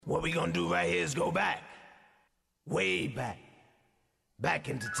What we gonna do right here is go back. Way back. Back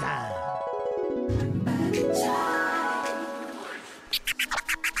into time.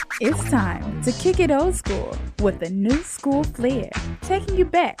 It's time to kick it old school with a new school flair, taking you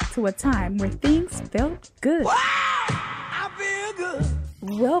back to a time where things felt good. Wow! I feel good.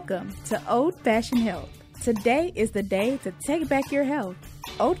 Welcome to Old Fashioned Health. Today is the day to take back your health.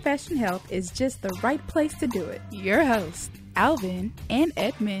 Old Fashioned Health is just the right place to do it. Your hosts, Alvin and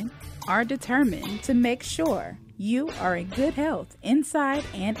Edmund, are determined to make sure you are in good health inside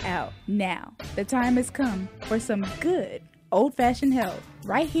and out. Now, the time has come for some good old-fashioned health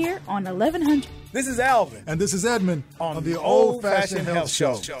right here on 1100. This is Alvin. And this is Edmund on the Old Fashioned Health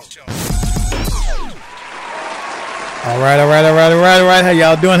Show. All right. How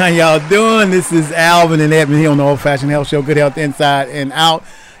y'all doing? This is Alvin and Edmund here on the Old Fashioned Health Show. Good health inside and out.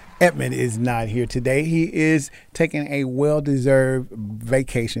 Edmund is not here today. He is taking a well-deserved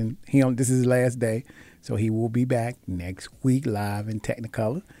vacation. This is his last day, so he will be back next week live in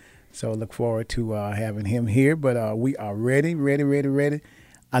Technicolor. So look forward to having him here. But we are ready.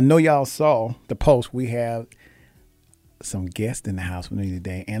 I know y'all saw the post. We have some guests in the house with me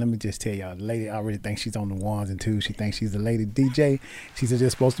today. And let me just tell y'all, the lady already thinks she's on the ones and twos. She thinks she's a lady DJ. She's just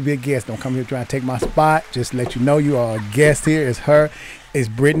supposed to be a guest. Don't come here trying to take my spot. Just let you know you are a guest here. It's her, it's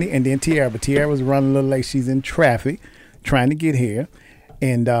Brittany, and then Tiara. But Tiara was running a little late. She's in traffic trying to get here.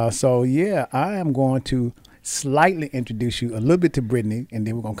 And so, yeah, I am going to slightly introduce you a little bit to Brittany, and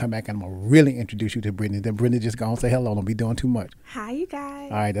then we're going to come back and I'm going to really introduce you to Brittany. Then Brittany just going to say hello. Don't be doing too much. Hi, you guys.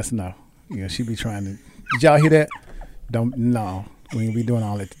 All right, that's enough. You know, she be trying to. Did y'all hear that? No. We ain't be doing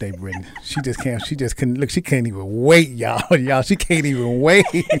all that today, Brittany. She just couldn't. Look, she can't even wait, y'all. She can't even wait.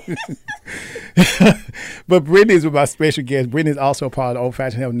 But Brittany is my special guest. Brittany is also a part of the Old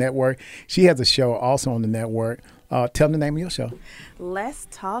Fashioned Health Network. She has a show also on the network. Tell them the name of your show. Let's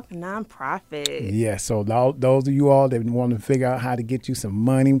Talk Nonprofit. Yeah, so those of you all that want to figure out how to get you some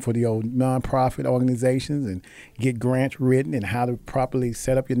money for the old nonprofit organizations and get grants written and how to properly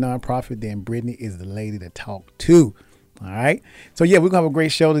set up your nonprofit, then Brittany is the lady to talk to. All right. So, yeah, we're going to have a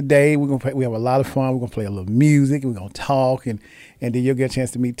great show today. We have a lot of fun. We're going to play a little music. We're going to talk. And then you'll get a chance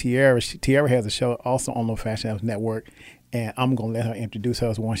to meet Tiara. Tiara has a show also on the Fashion House Network. And I'm going to let her introduce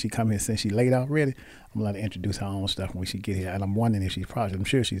herself once she comes here. Since she late already, I'm going to let her introduce her own stuff when she get here. And I'm wondering if I'm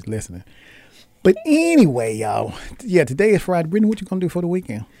sure she's listening. But anyway, y'all, yeah, today is Friday. Brittany, what you going to do for the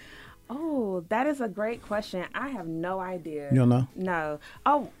weekend? Oh, that is a great question. I have no idea. You don't know? No.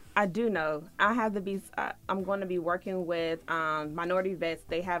 Oh, I do know. I'm going to be working with Minority Vets.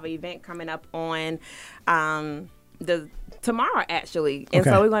 They have an event coming up on tomorrow, actually. And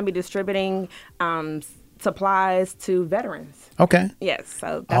so we're going to be distributing supplies to veterans. Okay. Yes,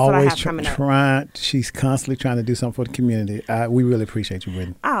 so that's what I have coming up. She's constantly trying to do something for the community. We really appreciate you,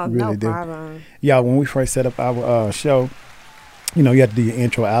 Brittany. Oh, really no problem. Yeah, when we first set up our show, you have to do your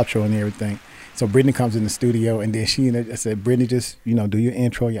intro, outro, and everything. So Brittany comes in the studio, and then I said, Brittany, just, do your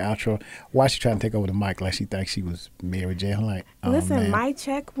intro, your outro. Why is she trying to take over the mic like she thinks she was Mary J? I'm like, listen, mic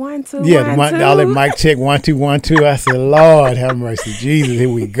check, 1, 2, yeah, 1, 2. All that mic check, 1, 2, 1, 2. I said, Lord, have mercy. Jesus, here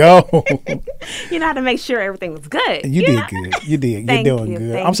we go. You know how to make sure everything was good. You did good. You did. You're doing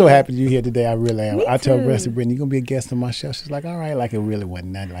good. I'm so happy you're here today. I really am. I told Brittany, you're going to be a guest on my show. She's like, all right. Like, it really wasn't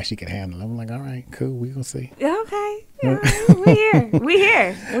nothing like she could handle it. I'm like, all right, cool. We're going to see. Okay. Yeah, we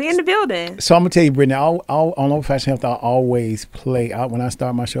here. We in the building. So I'm going to tell you, Brittany, on Old Fashioned Health, I always play, when I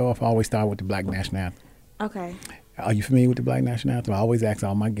start my show off, I always start with the Black National Anthem. Okay. Are you familiar with the Black National Anthem? I always ask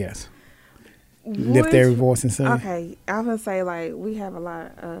all my guests. Lift every voice and sing. Okay. I was going to say, we have a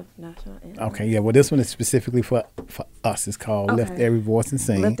lot of national anthems. Okay, yeah. Well, this one is specifically for us. It's called Lift Every Voice and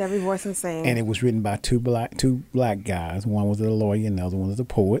Sing. Lift Every Voice and Sing. And it was written by two black guys. One was a lawyer and the other one was a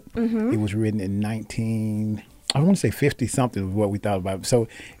poet. Mm-hmm. It was written in I want to say 50 something was what we thought about. So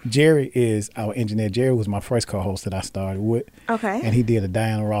Jerry is our engineer. Jerry was my first co-host that I started with. Okay. And he did a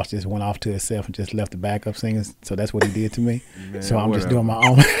Diana Ross, just went off to himself and just left the backup singers. So that's what he did to me. Man, so I'm just doing my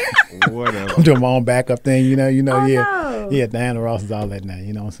own. Whatever. I'm doing my own backup thing, Oh, yeah. No. Yeah, Diana Ross is all that now,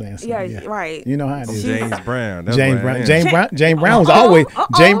 you know what I'm saying? So, yeah, right. You know how it is. James Brown. Jane Brown was always,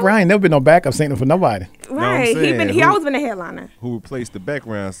 Jane Brown never been no backup singer for nobody. Right. He always been a headliner. Who replaced the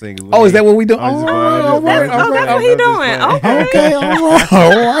background singers? Oh, is that what we do? That's what he doing. Okay, all right.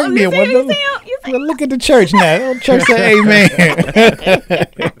 Well, look at the church now. Church say amen.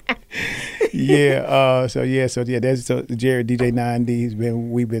 Yeah. So That's Jerry DJ 9D.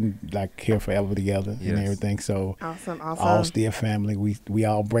 We've been like here forever together and everything. So awesome. All still family. We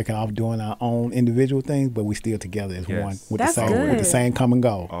all breaking off doing our own individual things, but we still together as one with the same common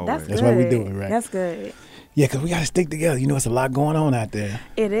goal. That's why we do it, right? That's good. Yeah, because we got to stick together. You know, it's a lot going on out there.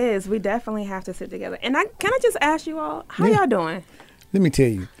 It is. We definitely have to sit together. And can I just ask you all, how y'all doing? Let me tell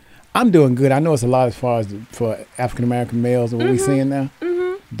you, I'm doing good. I know it's a lot as far as for African American males and what we're seeing now.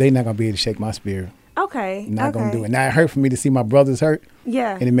 They're not going to be able to shake my spirit. Okay. Not going to do it. Now, it hurt for me to see my brothers hurt.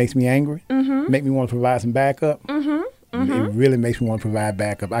 Yeah. And it makes me angry. Make me want to provide some backup. It really makes me want to provide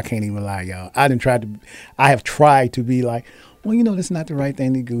backup. I can't even lie, y'all. I have tried to be like, well, you know, that's not the right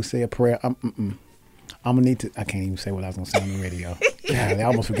thing to do. Say a prayer. I'm going to need to. I can't even say what I was going to say on the radio. God, I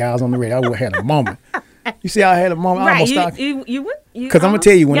almost forgot I was on the radio. I had a moment. You see, I had a moment. Right. I almost stopped. Because I'm going to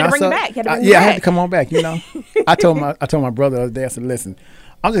tell you, when I saw. I had to come on back, you know. I told my brother the other day, I said, listen,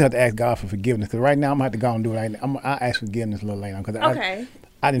 I'm just have to ask God for forgiveness. Because right now, I'm going to have to go and do it right now. I'll ask forgiveness a little later. Because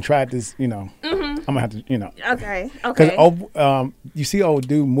I didn't try this, you know. I'm going to have to, you know. Okay. Because you see old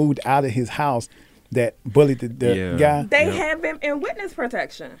dude moved out of his house that bullied the guy. They have him in witness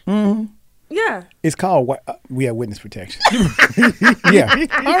protection. Yeah. It's called we have witness protection. Yeah.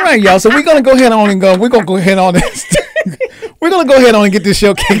 All right, y'all. So we're gonna go ahead on and go. We're gonna go ahead on this. We're gonna go ahead on and get this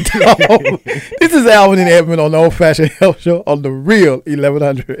show kicked off. This is Alvin and Edmund on the Old Fashioned Health Show on the Real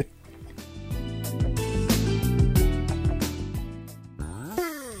 1100.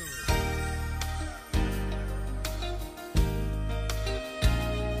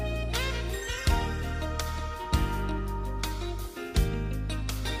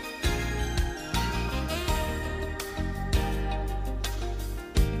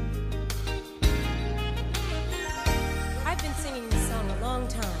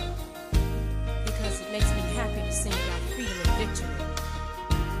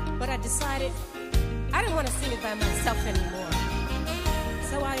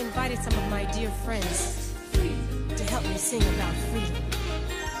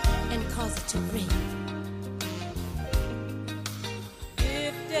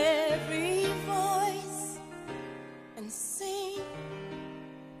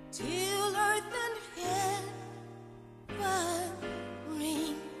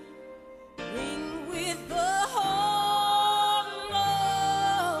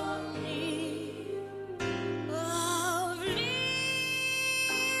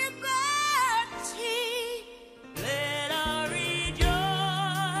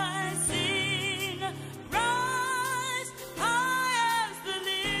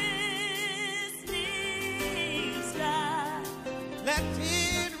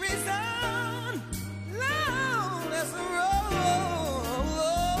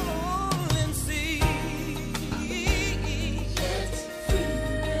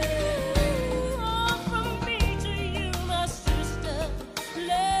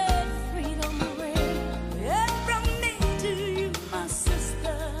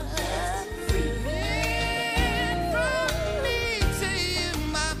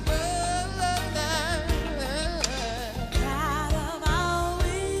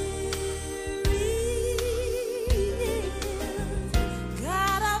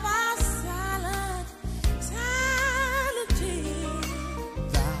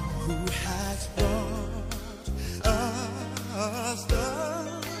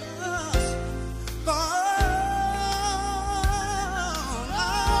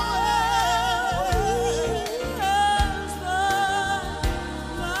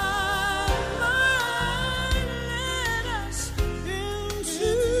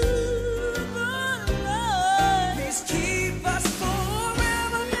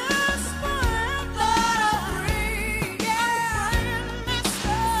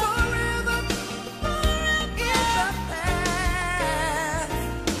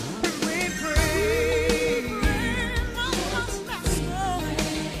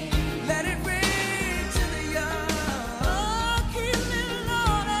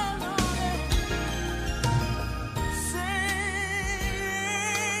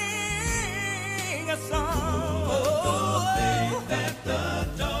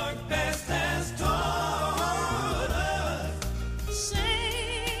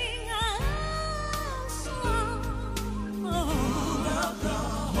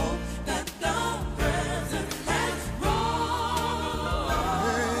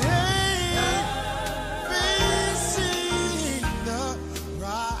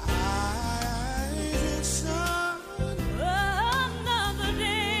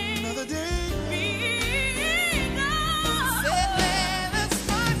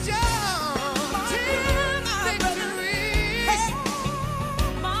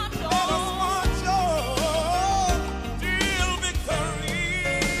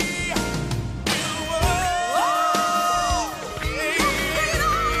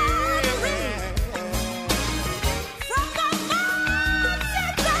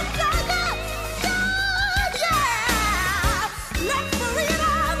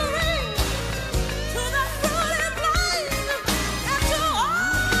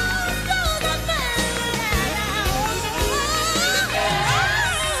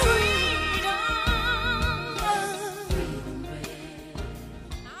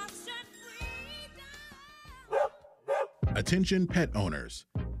 Attention pet owners.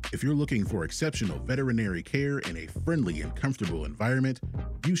 If you're looking for exceptional veterinary care in a friendly and comfortable environment,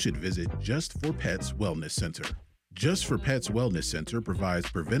 you should visit Just for Pets Wellness Center. Just for Pets Wellness Center provides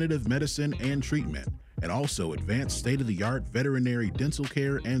preventative medicine and treatment, and also advanced state-of-the-art veterinary dental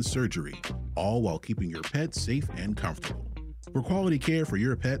care and surgery, all while keeping your pets safe and comfortable. For quality care for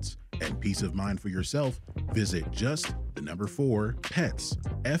your pets and peace of mind for yourself, visit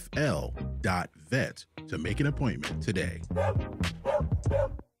just4pets.vet to make an appointment today.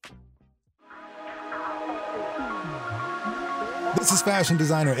 This is fashion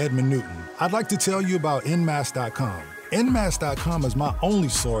designer Edmund Newton. I'd like to tell you about nmask.com. nmask.com is my only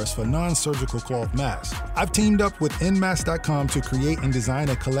source for non-surgical cloth masks. I've teamed up with nmask.com to create and design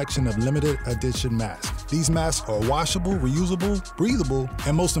a collection of limited edition masks. These masks are washable, reusable, breathable,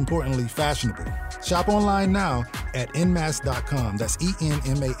 and most importantly, fashionable. Shop online now at nmask.com. That's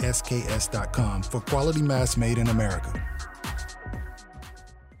ENMASKS.com for quality masks made in America.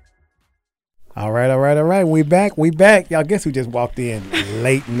 All right. We back. Y'all guess who just walked in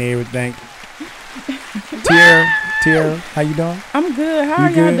late and everything? Tiara, how you doing? I'm good. How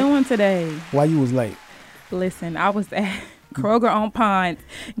are y'all doing today? Why you was late? Listen, I was at Kroger on Pines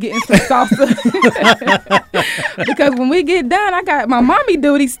getting some salsa. Because when we get done, I got my mommy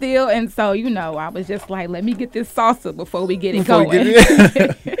duty still. And so, I was just like, let me get this salsa before we get it going.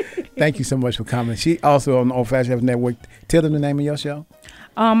 Thank you so much for coming. She also on the Old Fashioned Health Network. Tell them the name of your show.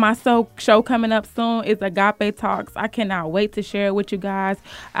 My show coming up soon is Agape Talks. I cannot wait to share it with you guys.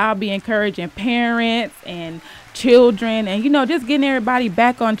 I'll be encouraging parents and children and, just getting everybody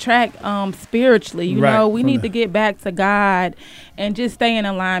back on track spiritually. We need to get back to God and just stay in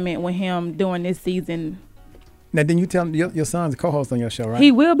alignment with Him during this season. Now, then you tell me your son's a co-host on your show, right?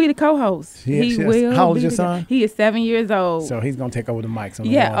 He will be the co-host. He will. How old is your son? He is 7 years old. So he's gonna take over the mic. So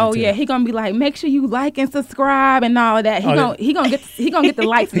yeah. He's gonna be like, make sure you like and subscribe and all of that. He gonna get the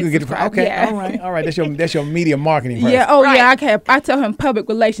likes. He gonna get the okay. Yeah. All right. That's your media marketing person. Yeah. Oh right. Yeah. I tell him public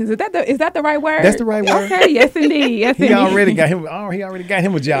relations. Is that the right word? That's the right word. Okay. Yes, indeed. He already got him. Oh, he already got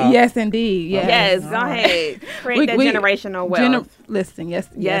him a job. Yes, indeed. Yes. Go ahead. Create that generational wealth. Listen. Yes.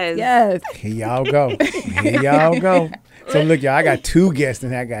 Here y'all go. So look, y'all, I got two guests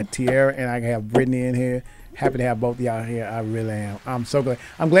in here. I got Tiara and I have Brittany in here. Happy to have both of y'all here. I really am. I'm so glad.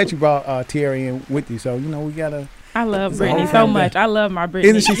 I'm glad you brought Tiara in with you. So, we got to. I love Brittany so much. I love my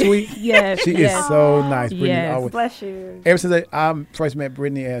Brittany. Isn't she sweet? Yes. She is so nice. Brittany. Yes. Bless you. Ever since I first met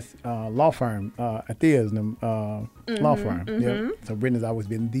Brittany at law firm, Athea's law firm. Yeah. So Brittany's always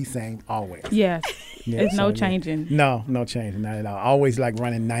been the same, always. Yes. There's no changing. No changing, not at all. Always like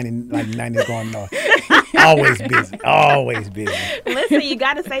running 90 going north. Always busy. Listen, you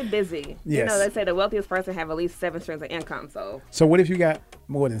got to stay busy. Yes. They say the wealthiest person have at least 7 streams of income. So what if you got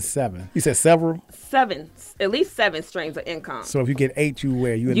more than 7? You said several? 7, at least 7 streams of income. So if you get 8, you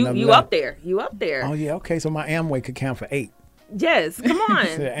where? You up there. You up there. Oh yeah, okay. So my Amway could count for 8. Yes, come on.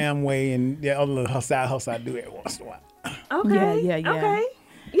 So Amway and the other little hustle I do every once in a while. Okay. Yeah. Okay.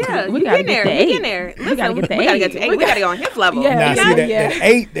 Yeah, we gotta get there. Listen, we gotta get to 8. We gotta go on his level. Yeah. Now,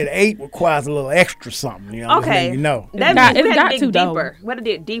 see that 8 requires a little extra something. Okay. It's got to dig deeper. What to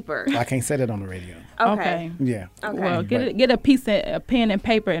dig deeper? I can't say that on the radio. Okay. Yeah. Okay. Well, get a piece of a pen and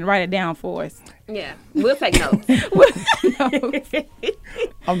paper and write it down for us. Yeah, we'll take notes.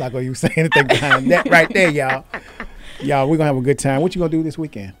 I'm not gonna even say anything behind that right there, y'all. Y'all, we're gonna have a good time. What you gonna do this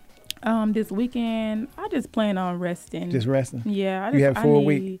weekend? This weekend, I just plan on resting. Just resting? Yeah. You have a full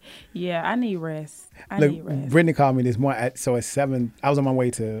week? Yeah, I need rest. Look, Brittany called me this morning. So at 7, I was on my way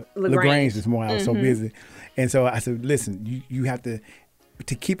to LaGrange this morning. I was so busy. And so I said, listen, you have to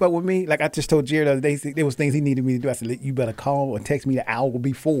keep up with me. Like I just told Jared the other day, there was things he needed me to do. I said, you better call or text me the hour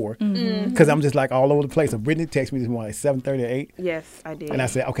before. Because I'm just like all over the place. So Brittany texted me this morning at 7:30 or 8. Yes, I did. And I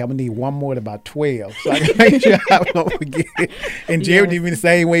said, okay, I'm going to need one more at about 12. So I can make sure I don't forget. And Jared did me the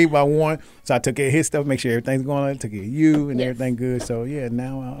same way by 1. So I took care of his stuff, make sure everything's going on. Took care of you and everything good. So yeah,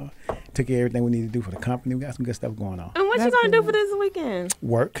 now took care of everything we need to do for the company. We got some good stuff going on. And what you going to do for this weekend?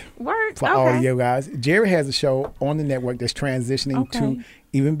 Work. For all of you guys. Jared has a show on the network that's transitioning to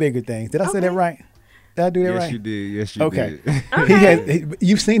even bigger things. Did I say that right? Did I do that right? Yes, you did. Yes, you did. Okay.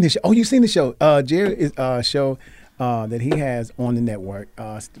 You've seen this show. Oh, you've seen the show. Jared is a show that he has on the network.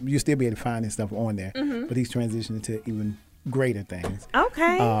 You'll still be able to find his stuff on there, but he's transitioning to even greater things.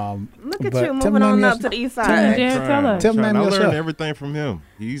 Okay. Look at you moving on up to the east side. Tell us. Tell me I your show. learned everything from him.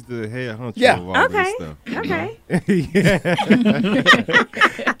 He's the head honcho of all this stuff. Okay.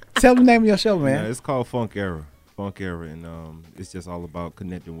 Tell me the name of your show, man. Yeah, it's called Funk Era. And it's just all about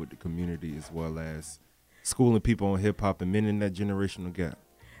connecting with the community as well as schooling people on hip hop and mending that generational gap.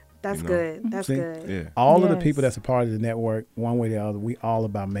 That's you know? good. That's See? good. Yeah. All of the Yes. people that's a part of the network, one way or the other, we all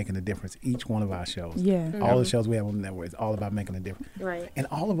about making a difference. Each one of our shows. Yeah. All the shows we have on the network is all about making a difference. Right. And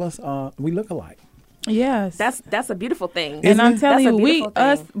all of us, we look alike. Yes. That's a beautiful thing. and I'm it? telling That's a you, we beautiful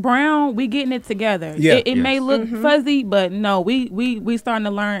us thing. brown, we getting it together. Yeah. It may Yes. look fuzzy, but no, we starting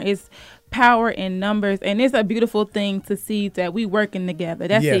to learn it's power in numbers, and it's a beautiful thing to see that we working together.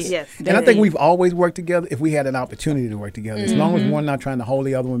 That's Yes. it. Yes. And I That's think it. we've always worked together if we had an opportunity to work together. As long as one not trying to hold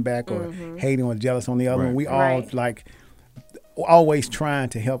the other one back or hating or jealous on the other one, Right. we all Right. like always trying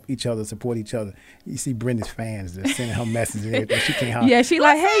to help each other, support each other. You see Brenda's fans just sending her messages and everything. She can't Yeah, she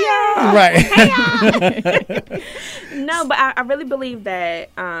like, hey y'all. Right. No, but I really believe that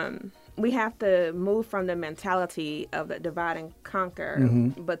we have to move from the mentality of the divide and conquer,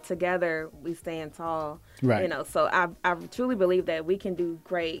 but together we stand tall. Right. You know, so I truly believe that we can do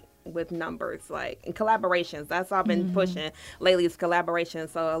great with numbers, like in collaborations. That's all I've been pushing lately is collaboration.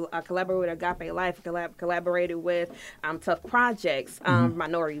 So I collaborated with Agape Life, collaborated with Tough Projects,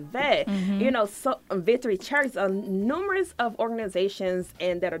 Minority Vet, you know, so Victory Church, numerous of organizations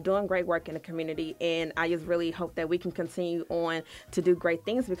and that are doing great work in the community. And I just really hope that we can continue on to do great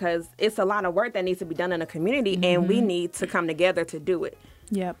things because it's a lot of work that needs to be done in the community, and we need to come together to do it.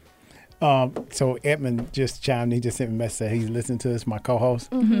 Yep. So Edmund just chimed in. He just sent me a message that he's listening to us, my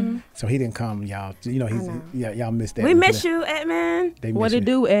co-host. So he didn't come, y'all. You know, y'all missed that. We miss you, Edmund. They What miss it you.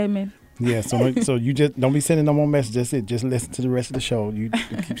 do, Edmund? Yeah, so you just don't be sending no more messages. Just listen to the rest of the show. You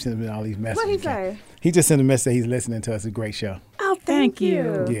keep sending me all these messages. What'd he say? He just sent a message that he's listening to us. It's a great show. Oh, Thank thank you.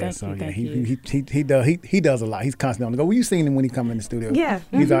 you. Yeah, Thank so you, yeah, thank he does a lot. He's constantly on the go. Well, you seen him when he come in the studio. Yeah.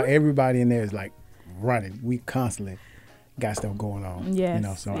 He's out. Everybody in there is like running. We constantly got stuff going on. Yes. You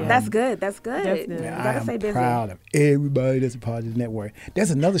know, so Yeah. That's good. That's good. That's good. You I gotta am stay busy. proud of everybody that's a part of the network.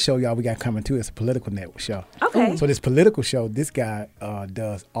 There's another show, y'all, we got coming too. It's a political network show. Okay. So this political show, this guy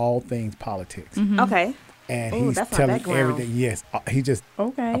does all things politics. Okay. And Ooh, he's that's my telling background. everything. Yes, he's just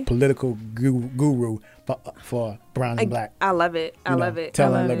Okay. a political guru for brown and black. I love it. I You know, love it.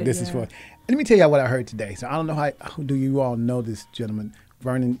 Telling, love look, it, this is yeah. for. Let me tell y'all what I heard today. So I don't know how do you all know this gentleman,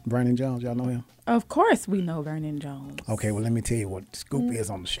 Vernon Jones? Y'all know him? Of course we know Vernon Jones. Okay, well let me tell you what the scoop is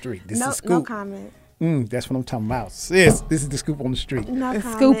on the street. This No, is no scoop. comment. That's what I'm talking about. Sis, this is the scoop on the street. No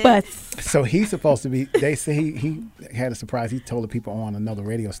comment. Scoop us. So he's supposed to be. They say he had a surprise. He told the people on another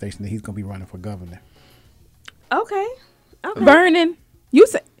radio station that he's going to be running for governor. Okay. Okay. Vernon, you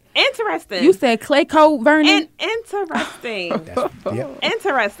said Clay Coat Vernon. Interesting. Yep.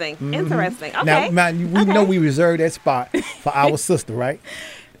 Interesting. Interesting. Okay. Now, man, we know we reserved that spot for our sister, right?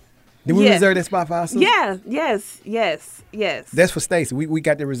 Did we Yeah. reserve that spot for our sister? Yeah. Yes. That's for Stacy. We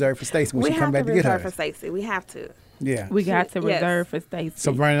got the reserve for Stacy when we she come have back to to get reserve her. for Stacey. We have to. Yeah. We got to Yes. reserve for Stacey.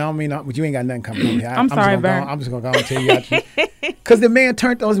 So, Vernon, I don't mean, but you ain't got nothing coming on here. I'm sorry, Vern. I'm just going to go and tell you. Because the man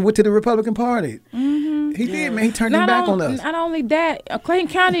turned us and went to the Republican Party. He did, man. He turned his back on us. Not only that, Clayton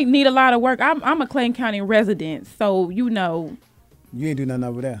County need a lot of work. I'm a Clayton County resident, so you know, You ain't do nothing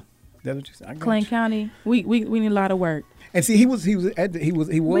over there. That's what you said. I got Clayton you. County, we need a lot of work. And see, he was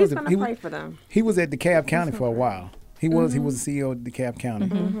We're gonna pray for them. He was at DeKalb County for a while. He was the CEO of DeKalb County,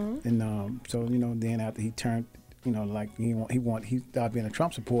 and so then after he turned, like he started being a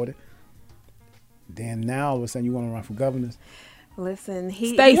Trump supporter. Then now all of a sudden you want to run for governor. Listen,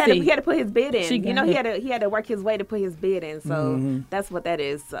 he Stacey. had to put his bid in. She You know, got he had to work his way to put his bid in. So that's what that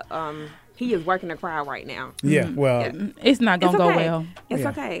is. He is working the crowd right now. Yeah, well, It's not gonna It's go okay. well. It's yeah.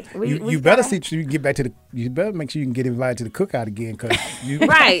 okay. You better see you get back to the. You better make sure you can get invited to the cookout again, because you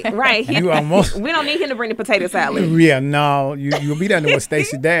Right. You almost. We don't need him to bring the potato salad. Yeah, no, you'll be down there with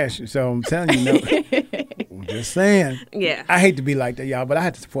Stacey Dash. So I'm telling you, no. I'm just saying. Yeah. I hate to be like that, y'all, but I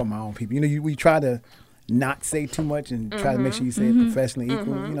have to support my own people. We try to not say too much and try to make sure you say it professionally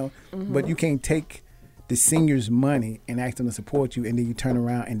equal, but you can't take the seniors' money and ask them to support you, and then you turn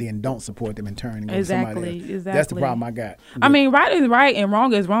around and then don't support them and turn and go to somebody else. Exactly. That's the problem I got. I mean, right is right and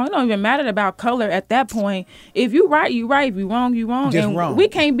wrong is wrong. It don't even matter about color at that point. If you right, you right. If you wrong, you wrong. Just and wrong. we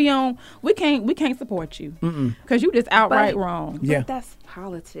can't be on. We can't support you because you just outright wrong. Yeah. But that's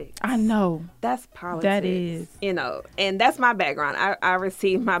politics. I know. That's politics. That is. And that's my background. I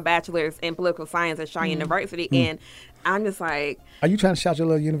received my bachelor's in political science at Shaw University, and I'm just like, Are you trying to shout your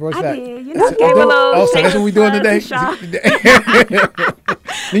little university I out? did. I gave a little. Oh, so that's what we doing today? Shaw.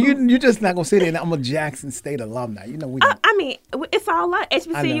 You're just not gonna sit there and I'm a Jackson State alumni. You know we. I mean, it's all love. I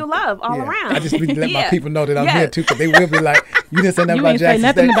HBCU know. love all Yeah. around. I just be letting my Yeah. people know that I'm Yeah. here too, because they will be like, "You didn't say nothing You about ain't say Jackson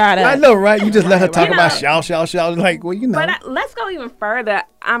nothing State." about us. I know, right? You just let her talk You about know. shout. Like, well, you know. But let's go even further.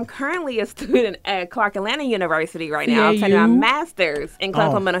 I'm currently a student at Clark Atlanta University right now. I'm taking a CAU. master's in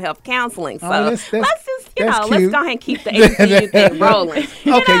clinical Oh. mental health counseling. So that's- let's just, that's let's cute. go ahead and keep the HBCU thing rolling.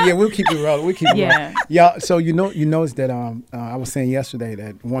 Okay, yeah, we'll keep it rolling. We'll keep it Yeah. rolling. Yeah. So you noticed that I was saying yesterday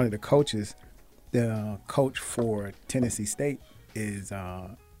that one of the coaches, the coach for Tennessee State, is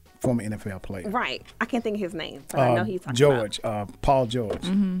former NFL player. Right. I can't think of his name, but I know he's talking George, Paul George.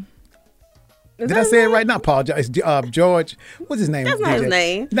 Is Did that I his say it name? right? Not Paul George. It's George. What's his name? That's not his DJ?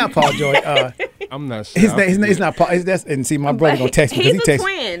 name. Not Paul George. I'm not sure. His name. It's not Paul. And see, my brother But gonna text me he's because he a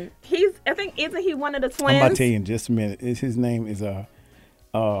texts. twin. I think, isn't he one of the I'm twins? about to tell you in just a minute. His name is man,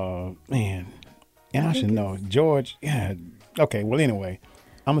 and I should know George. Yeah. Okay. Well, anyway,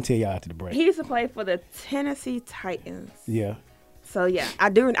 I'm gonna tell y'all after the break. He used to play for the Tennessee Titans. Yeah. So yeah, I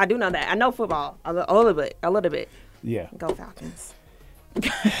do know that. I know football a little bit. Yeah. Go Falcons.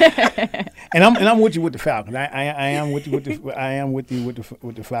 And I'm with you with the Falcons. I am with you with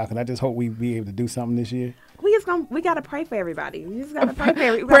the Falcons. I just hope we be able to do something this year. We gotta pray for everybody. We just gotta pray for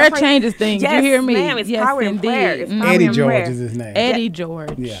everybody. Prayer changes things. Yes, You hear me? ma'am. It's Yes, power in indeed. prayer. It's Mhm. power Eddie in George prayer. is his name. Eddie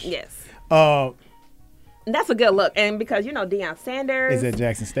George. Yeah. Yes. Uh, That's a good look. And because Deion Sanders is that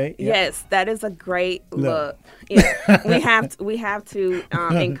Jackson State? Yeah. Yes, that is a great Look. look. Yeah. we have to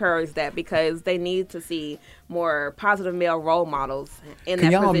encourage that because they need to see more positive male role models in Can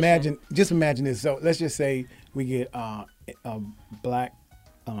that y'all position. imagine? Just imagine this. So let's just say we get black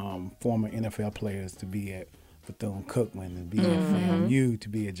former NFL players to be at Bethune-Cookman, to be at FAMU, to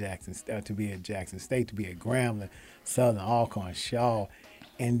be at Jackson State, to be at Grambling, Southern, Alcorn, Shaw,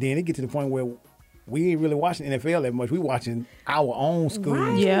 and then it get to the point where we ain't really watching NFL that much. We watching our own school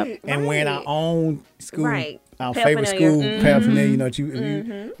Right. Yep. and wearing our own school, Right. our favorite Paraphernalia. school paraphernalia.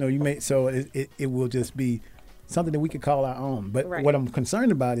 You know, you may. So it will just be something that we could call our own. But Right. what I'm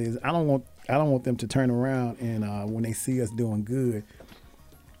concerned about is I don't want them to turn around and when they see us doing good,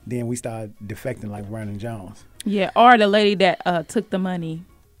 then we start defecting like Vernon Jones. Yeah, or the lady that took the money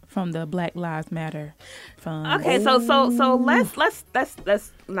from the Black Lives Matter fund. Okay, so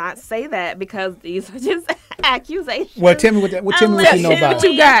let's not say that because these are just accusations. Well, tell me what you know about What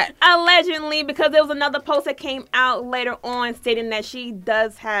it. you got? Allegedly, because there was another post that came out later on stating that she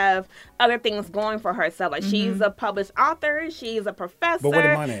does have other things going for herself. Like she's a published author, she's a professor. But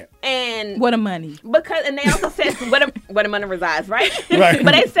where the money at? And What a money. and they also said where the money resides, right? Right.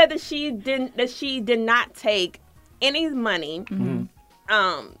 But they said that she did not take any money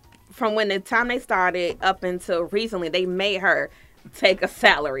from when the time they started up until recently. They made her take a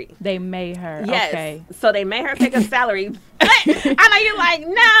salary. They made her. Yes. Okay. So they made her take a salary. But I know you're like,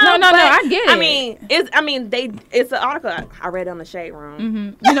 no. No, but, I get it. It's an article I read on the Shade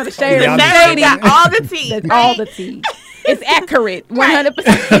Room. You know the shade. Yeah, The I'm Shade shady. got all the tea. That's right? all the tea. It's accurate. 100%.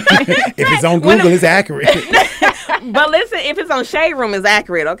 If it's on Google, it's accurate. But listen, if it's on Shade Room, it's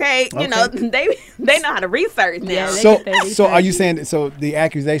accurate. Okay, you know they know how to research now. Yeah, they So, get their so are you research. saying that? So the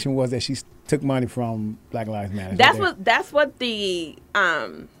accusation was that she took money from Black Lives Matter. That's what the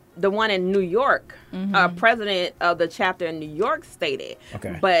one in New York, president of the chapter in New York stated.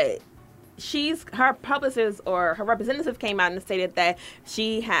 Okay. But her publicist or her representative came out and stated that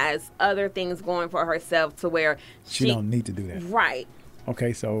she has other things going for herself to where she don't need to do that. right.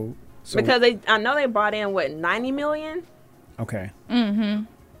 Okay, so Because I know they brought in what 90 million. okay. Mm-hmm.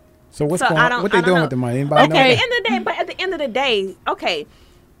 So what's So going I on? don't- What I they don't doing know. with the money? Anybody know? Okay. that? But at the end of the day, okay,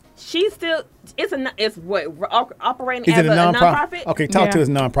 she's still it's what operating Is as it a nonprofit? Okay, talk Yeah. to us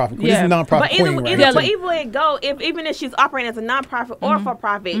nonprofit. This Yeah. is a nonprofit But queen, either, right? Yeah, but either way it go, even if she's operating as a nonprofit or for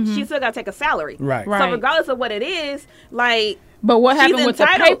profit, she still got to take a salary. Right. Right. So regardless of what it is, like But what She's happened with the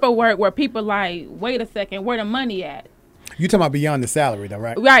entitled- paperwork where people like, wait a second, where the money at? You talking about beyond the salary, though,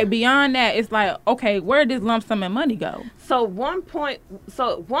 right? Right, beyond that, it's like, okay, where did this lump sum of money go? so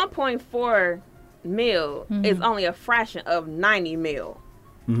 1.4 mil is only a fraction of 90 mil.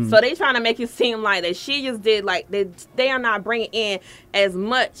 So they trying to make it seem like that she just did like they are not bringing in as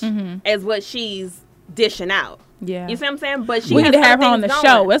much as what she's dishing out. Yeah. You see what I'm saying? But she We has need to have other her on the things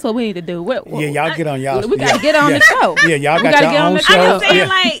show. going. That's what we need to do. Yeah, y'all get on y'all. We got to yeah, get on yeah. the show. Yeah, y'all We got gotta your get on own the show. I'm just saying, Yeah.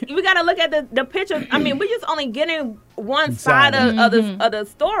 like, we gotta look at the picture. I mean, we're just only getting one side of the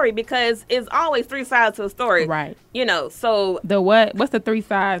story because it's always three sides to a story, Right. You know, so The what? What's the three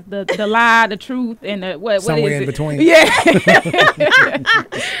sides? The lie, the truth, and the what? Somewhere what is in it? between. Yeah.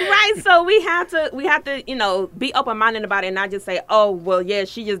 right. So we have to, you know, be open minded about it and not just say, oh, well, yeah,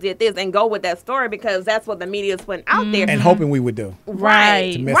 she just did this and go with that story because that's what the media is putting out there. And hoping we would do.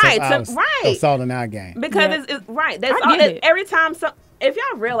 Right. To mess Right. up So, our, right. Salt in our game. Because it's right. That's I all, get it. every time. So if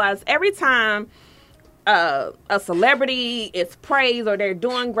y'all realize, every time a celebrity is praised or they're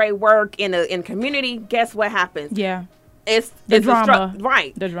doing great work in a community, guess what happens? Yeah. It's The a drama.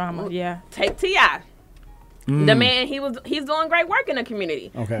 right. The drama. Yeah. Take T.I. The man, he's doing great work in the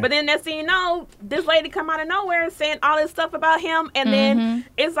community. Okay. But then next thing you know, this lady come out of nowhere saying all this stuff about him, and then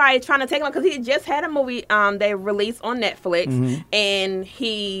it's like trying to take him because he just had a movie they released on Netflix, and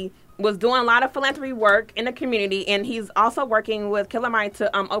he was doing a lot of philanthropy work in the community, and he's also working with Killer Mike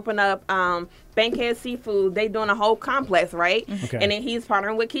to open up Bankhead Seafood. They doing a whole complex, right? Okay. And then he's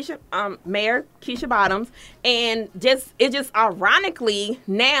partnering with Mayor Keisha Bottoms, and it just ironically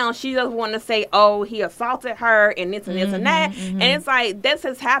now she doesn't want to say, oh, he assaulted her and this and this and that, and it's like this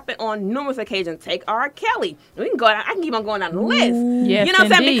has happened on numerous occasions. Take R. Kelly. We can go. I can keep on going down the list. Yes, you know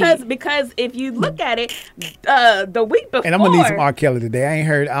what I'm saying? indeed. Because if you look at it, the week before, And I'm gonna need some R. Kelly today. I ain't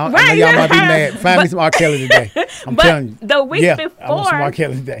heard. I know Right, y'all might be yeah. mad. Find me some R. Kelly today. I'm but telling you. the week I before, want some R.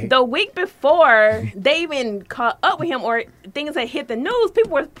 Kelly today. the week before they even caught up with him or things that hit the news,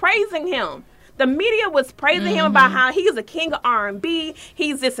 people were praising him. The media was praising him about how he's a king of R&B.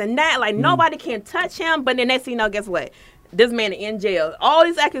 He's this and that. Like nobody can touch him. But then next thing you know, guess what? This man in jail. All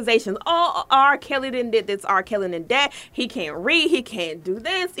these accusations. Oh, R. Kelly didn't did this. R. Kelly didn't that. He can't read. He can't do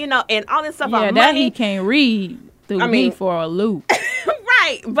this. You know, and all this stuff Yeah, about that money. he can't read threw me for a loop.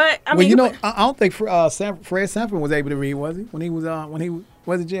 Right, but I Well, mean, you know, I don't think Fred Sanford was able to read, was he? When he was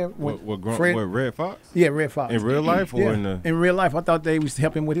in jail? What Fred? Red Fox? Yeah, Red Fox. In real life or Yeah, in real life. I thought they was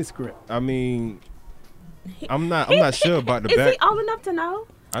helping with his script. I mean, I'm not sure about the is back. he old enough to know?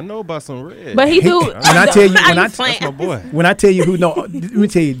 I know about some Red. But he do. When I tell you, I'm when I just playing. That's my boy. when I tell you who know, let me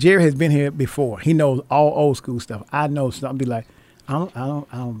tell you, Jerry has been here before. He knows all old school stuff. I know something. Be like, I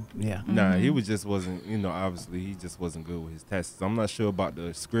don't. Yeah. Nah, he just wasn't, obviously he just wasn't good with his tests. I'm not sure about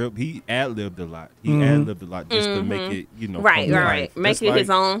the script. He ad-libbed a lot. He ad-libbed a lot just to make it, Right, come to right. life. Make Just it like- his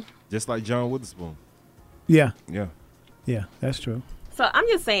own. Just like John Witherspoon. Yeah. Yeah. Yeah. That's true. So I'm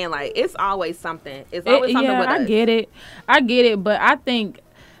just saying, like, it's always something. It's always something with us. I get it, but I think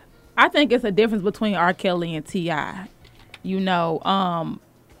it's a difference between R. Kelly and T.I.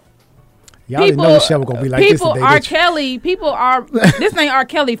 Y'all didn't know the show was gonna be like this people today. R. did you? Kelly, this ain't R.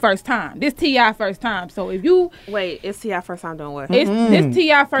 Kelly first time. This T.I. first time. So if you, Wait, it's T.I. first time doing what? this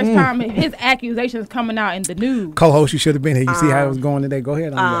T.I. first time, his accusations coming out in the news. Co-host, you should have been here. You see how it was going today. Go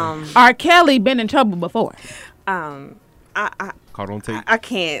ahead. I'm R. Kelly been in trouble before. Caught on tape. I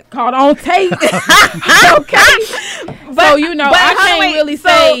can't. Caught on tape. Okay. So I can't really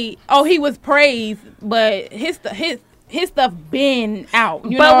say, oh, he was praised, but his stuff been out.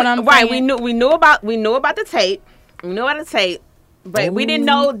 You know what I'm right, saying? we knew about the tape. We knew about the tape, but we didn't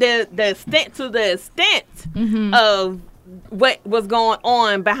know the extent of what was going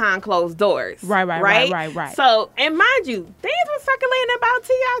on behind closed doors. Right. So, and mind you, things were circulating about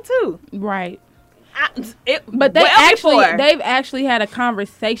T.I. too. Right. But they've actually had a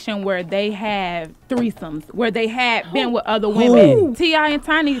conversation where they have threesomes, where they had been with other women. T.I. and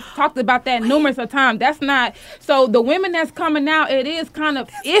Tiny talked about that numerous of times. That's not so. The women that's coming out, it is kind of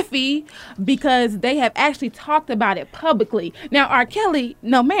iffy because they have actually talked about it publicly. Now R. Kelly,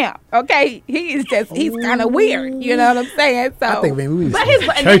 no ma'am. Okay, he's kind of weird. You know what I'm saying? So I think maybe we But need his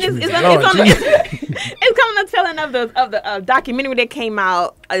some and then church it's music. on Lord, it's coming to telling of the documentary that came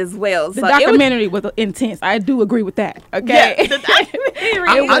out as well. the documentary was intense. I do agree with that. Okay. Yeah, the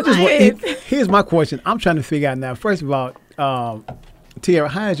documentary. I just was want, here's my question. I'm trying to figure out now. First of all, Tierra,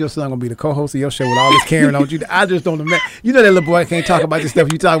 how is your son gonna be the co-host of your show with all this carrying on you? I just don't imagine. You know that little boy can't talk about the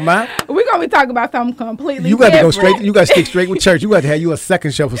stuff you talking about. We're gonna be talking about something completely You got to go different. straight. You got to stick straight with church. You got to have you a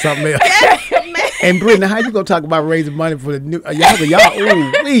second show for something else. And Brittany, how you gonna talk about raising money for the new y'all?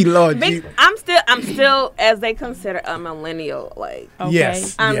 Ooh, we Lord Jesus. I'm still, as they consider a millennial. Like, Okay.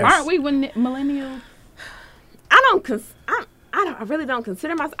 Yes, yes. Aren't we millennials? I really don't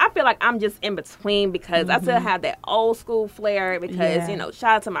consider myself. I feel like I'm just in between because I still have that old school flair because shout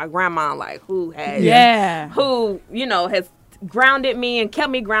out to my grandma, like who has has grounded me and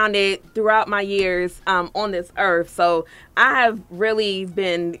kept me grounded throughout my years on this earth. So I have really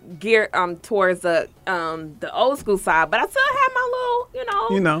been geared towards the old school side, but I still have my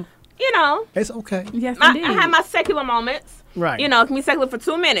little It's okay. Yes, I indeed. have my secular moments. Right. Can be secular for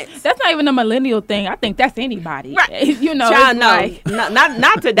 2 minutes. That's not even a millennial thing. I think that's anybody. Right. it's Child, no, like-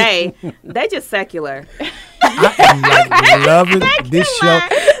 not today. They just secular. I am like loving this show.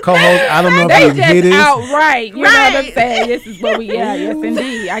 co-host. I don't know They if you hear just this. outright. You know what I'm Right. saying? This is what we are. Yes,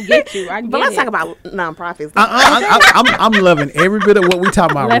 indeed. I get you. I get But let's it. talk about nonprofits. I'm loving every bit of what we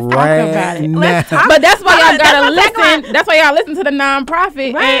talking about Let's talk right about it. now. But that's why y'all gotta That's what I'm listen. That's why y'all listen to the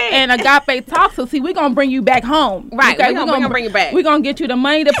nonprofit Right. and Agape Talk. So see, we're gonna bring you back home. Right. Okay? We're gonna bring you back. We're gonna get you the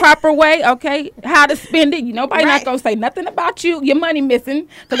money the proper way. Okay, how to spend it. Nobody Right. not gonna say nothing about your money missing.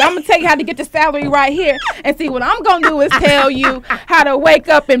 Because I'm gonna tell you how to get your salary right here. And see, what I'm gonna do is tell you how to wake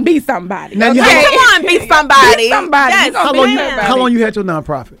up and be somebody. Now, you okay? Come on, be somebody. Be somebody. Yes, You gonna How be long, somebody. how long you had your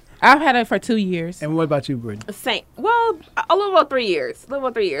nonprofit? I've had it for 2 years. And what about you, Brittany? Same. Well, a little over 3 years.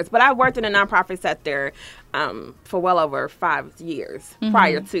 But I worked in the nonprofit sector for well over 5 years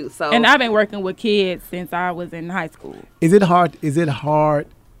prior to. So And I've been working with kids since I was in high school. Is it hard?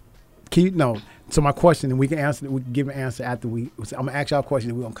 Can you no? So my question, and we can answer. We can give an answer after we. I'm gonna ask y'all a question,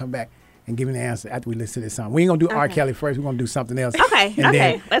 and we're gonna come back and give an answer after we listen to this song. We ain't gonna do R. Kelly first. We're gonna do something else. Okay, And okay.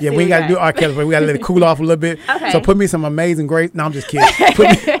 then, Let's yeah, see we ain't what got to we do got. R. Kelly, but we gotta let it cool off a little bit. Okay. So put me some Amazing Grace. No, I'm just kidding. Put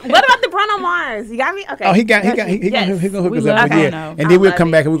me, what about the Bruno Mars? You got me? Okay. oh, he gonna Yes. hook We us love up. But Bruno. yeah, and then I we'll love come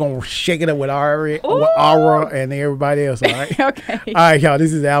it. back and we're gonna shake it up with Aura and everybody else. All right. Okay. All right, y'all.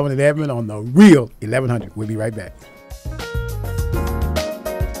 This is Alvin and Edmund on the Real 1100. We'll be right back.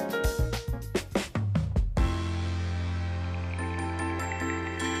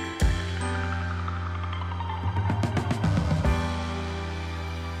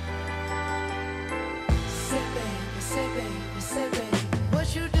 Say baby,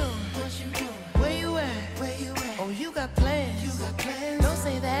 what you doing? Where you at? Oh, you got plans. Don't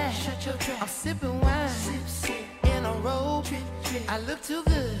say that. Shut your trap. I'm sipping wine. In a robe. I look too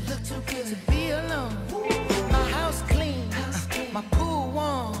good. To be alone. My house clean. My pool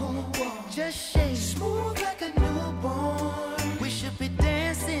warm. Just shake. Smooth like a newborn. We should be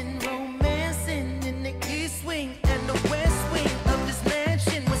dancing, romancing in the east wing and the west wing of this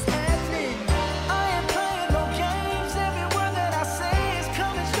mansion. What's happening? I ain't playing no games. Every word that I say is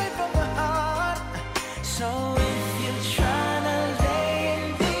coming straight from the heart. So if you're trying to lay in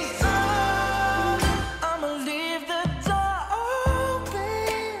these arms, I'ma leave the door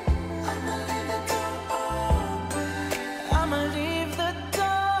open. I'ma leave the door open. I'ma leave the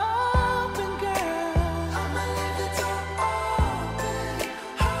door open, girl. I'ma leave the door open.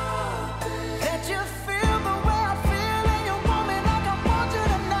 Let you feel the way I feel, and you want me like I want you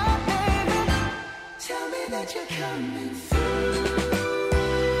tonight, baby. Tell me that you're coming through.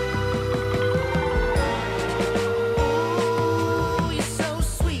 Ooh, you're so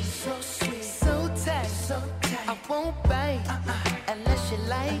sweet, so tight, I won't bite unless you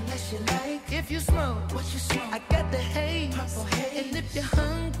like. If you smoke, what you smoke? I got the haze. And if you're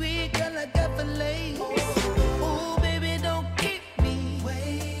hungry, girl, I got fillets. Ooh, baby, don't keep me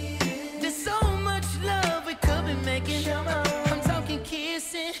waiting. There's so much love we could be making. I'm talking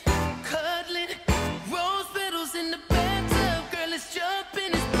kissing, cuddling, rose petals in the bathtub. Girl, it's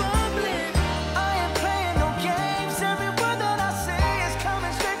jumping, it's bubbling. I ain't playing no games. Every word that I say is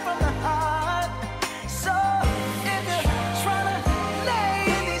coming straight from the heart. So if you're trying to lay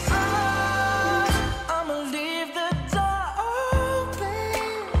in these arms, I'ma leave the door open.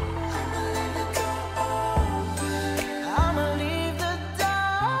 I'ma leave the door open. I'ma leave the door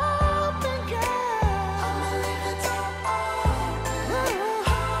open, girl. I'ma leave the door open.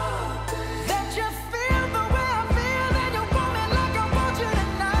 Let you feel the way I feel, and you want me like I want you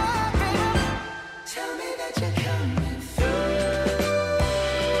tonight, baby. Tell me that you're coming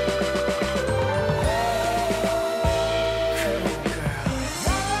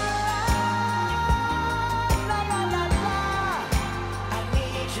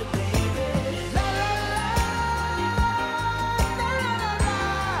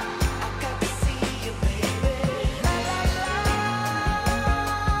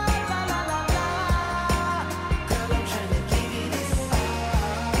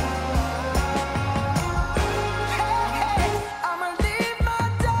I'ma leave my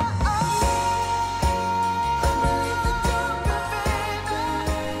door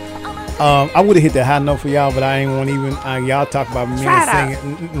open. I would have hit that high note for y'all, but I ain't want even. Y'all talk about me Try it out.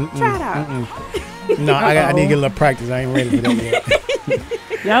 singing. Try it out. No, I need to get a little practice. I ain't ready for that yet.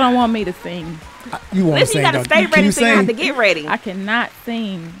 Y'all don't want me to sing. You want to Listen, sing? you gotta don't stay you? Can ready, you so you have to sing? get ready. I cannot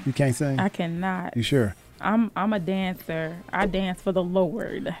sing. You can't sing. I cannot. You sure? I'm a dancer. I dance for the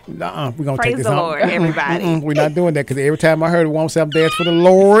Lord. We're gonna Praise take this the on. Lord, everybody. We're not doing that because every time I heard it, won't say I'm dance for the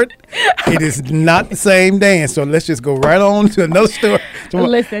Lord. It is not the same dance. So let's just go right on to another story.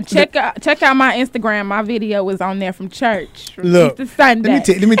 Listen, check out my Instagram. My video was on there from church. From Look, Easter Sunday.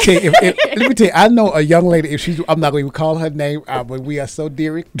 let me tell you. Let me tell you. I know a young lady. If she's, I'm not going to even call her name, but we are so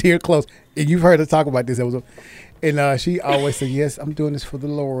dear close. And you've heard her talk about this. And she always said, "Yes, I'm doing this for the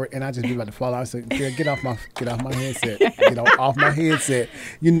Lord." And I just be about to fall out. I said, "Girl, get off my headset. Get off my headset."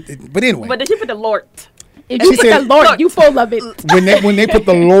 But anyway. But did she put the Lord? If you put the Lord, you full of it. When they put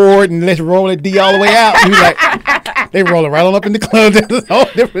the Lord and let's roll the D all the way out, you like they roll it right on up in the club. That's all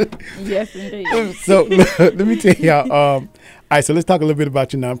different. Yes, indeed. So let me tell y'all. All right, so let's talk a little bit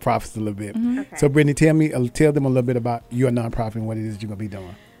about your nonprofits a little bit. Okay. So Brittany, tell them a little bit about your nonprofit and what it is you're gonna be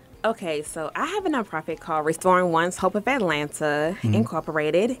doing. Okay, so I have a nonprofit called Restoring One's Hope of Atlanta,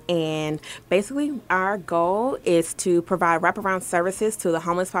 Incorporated, and basically our goal is to provide wraparound services to the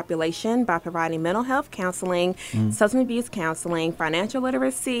homeless population by providing mental health counseling, substance abuse counseling, financial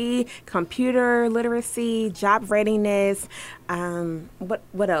literacy, computer literacy, job readiness.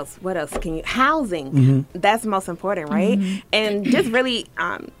 What else? Can you housing? That's most important, right? And just really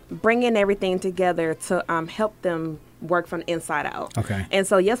bringing everything together to help them work from the inside out. Okay. And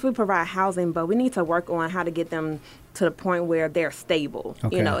so, yes, we provide housing, but we need to work on how to get them to the point where they're stable,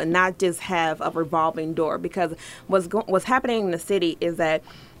 Okay. and not just have a revolving door. Because what's happening in the city is that,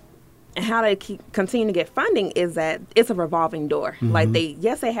 and how they continue to get funding is that it's a revolving door. Like they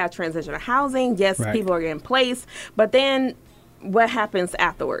have transitional housing. Yes, Right. people are in place, but then what happens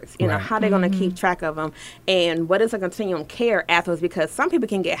afterwards? You know, Right. how they're going to keep track of them, and what is a continuum care afterwards? Because some people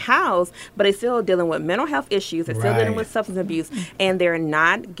can get housed, but they're still dealing with mental health issues. They're still dealing Right. with substance abuse, and they're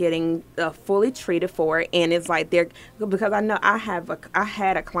not getting fully treated for it. And it's like because I know I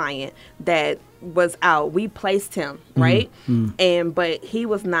had a client that was out. We placed him, right? But he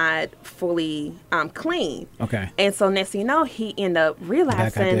was not fully clean. Okay. And so next thing you know, he ended up Back out there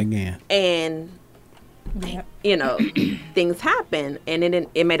relapsing, again. and things happen, and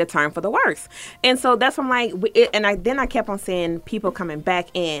it made a turn for the worse. And so that's when I kept on seeing people coming back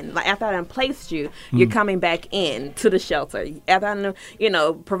in. Like after I done placed you, you're coming back in to the shelter. After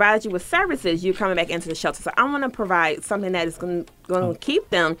I provided you with services, you're coming back into the shelter. So I want to provide something that is going to keep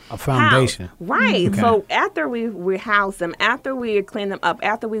them A foundation. housed. Right. Okay. So after we house them, after we clean them up,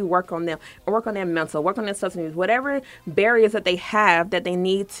 after we work on them, work on their mental, work on their substance use, whatever barriers that they have that they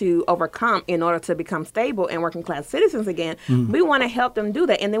need to overcome in order to become stable and working class citizens again, we want to help them do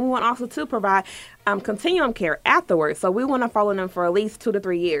that. And then we want also to provide continuum care afterwards. So we want to follow them for at least 2 to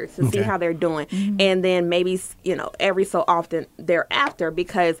 3 years to see Okay. how they're doing. And then maybe, every so often thereafter,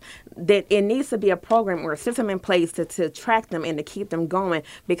 because that it needs to be a program or a system in place to track them and to keep them going,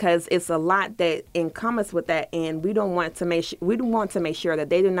 because it's a lot that encompasses with that, and we don't want to make sure that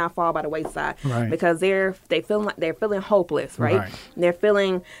they do not fall by the wayside, Right. because they're feeling hopeless, right? Right. They're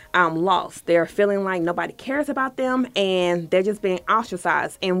feeling lost. They're feeling like nobody cares about them, and they're just being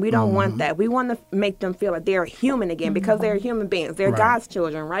ostracized. And we don't want that. We want to make them feel like they're human again, because they're human beings. They're Right. God's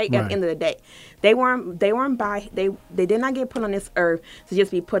children, right? At Right. the end of the day, they did not get put on this earth to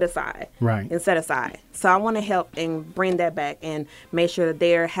just be put aside, Right. and set aside. So I want to help and bring that back and make sure that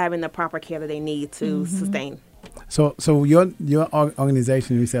they're having the proper care that they need to sustain. So your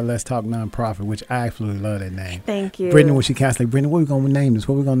organization, you said Let's Talk Nonprofit, which I absolutely love that name. Thank you. Brittany, when she counts, like, Brittany, what we gonna name this?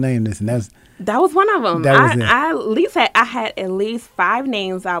 What we gonna name this? And That was one of them. That was it. I had at least 5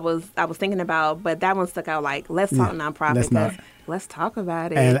 names I was thinking about, but that one stuck out. Like, let's talk nonprofit. Let's talk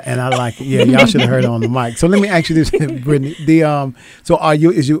about it. and I like it. Yeah, y'all should have heard it on the mic. So let me ask you this, Brittany.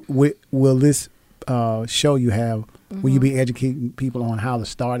 Will this show you have? Will you be educating people on how to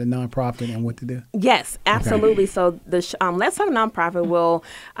start a nonprofit and what to do? Yes, absolutely. So the Let's Talk Nonprofit will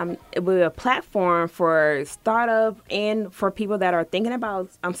it will be a platform for startup and for people that are thinking about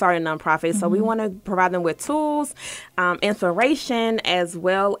starting a nonprofit. So we want to provide them with tools, inspiration, as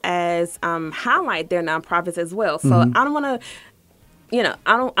well as highlight their nonprofits as well. So I don't want to.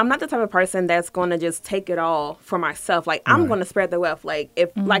 I'm not the type of person that's going to just take it all for myself. Like, I'm going to spread the wealth. Like,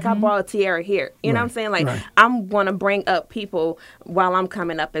 like I brought Tiara here, you know what I'm saying? Like, I'm going to bring up people while I'm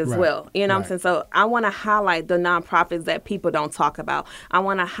coming up as well. You know what I'm saying? So I want to highlight the nonprofits that people don't talk about. I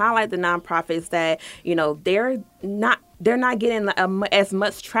want to highlight the nonprofits that, they're not getting as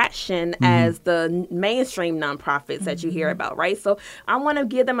much traction as the mainstream nonprofits that you hear about, right? So I want to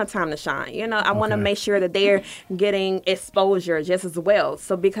give them a time to shine. I want to make sure that they're getting exposure just as well.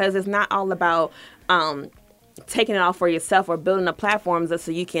 So because it's not all about taking it off for yourself or building a platform just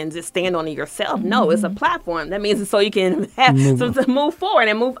so you can just stand on it yourself. No, it's a platform. That means it's so you can have to move forward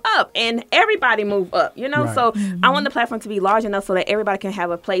and move up, and everybody move up, you know? Right. So I want the platform to be large enough so that everybody can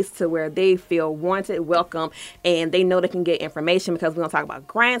have a place to where they feel wanted, welcome, and they know they can get information, because we're going to talk about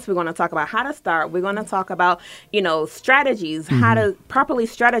grants. We're going to talk about how to start. We're going to talk about, strategies, how to properly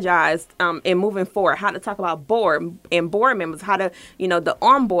strategize in moving forward, how to talk about board members, how to, the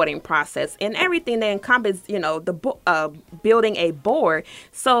onboarding process and everything that encompasses, building a board.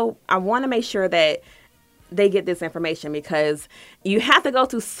 So I want to make sure that they get this information, because you have to go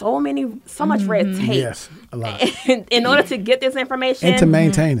through so much red tape. Yes, a lot. in order to get this information. And to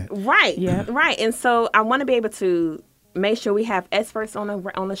maintain it. Right. Yeah. Right. And so I want to be able to make sure we have experts on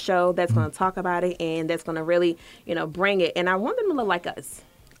the show that's going to talk about it and that's going to really, bring it. And I want them to look like us.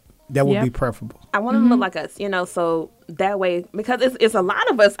 That would be preferable. I want them to look like us, so that way, because it's a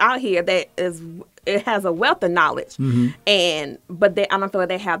lot of us out here that it has a wealth of knowledge, but I don't feel like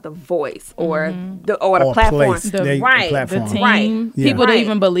they have the voice or the platform, the team, right? People that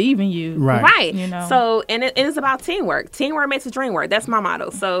even believe in you, right? So and it's about teamwork. Teamwork makes the dream work. That's my motto.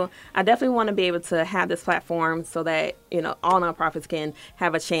 So I definitely want to be able to have this platform so that all nonprofits can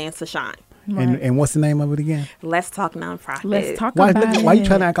have a chance to shine. Right. And what's the name of it again? Let's Talk Nonprofit. Let's talk about it. Why are you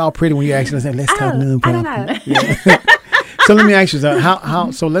trying to act all pretty when you actually say, let's talk nonprofit? I don't know. Yeah. So let me ask you,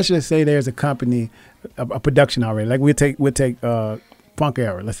 so let's just say there's a company, a production already. Like we'll take Funk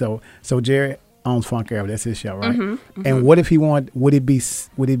Era. So Jerry owns Funk Era. That's his show, right? And what if he would it be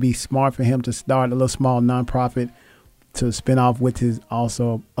smart for him to start a little small nonprofit to spin off with his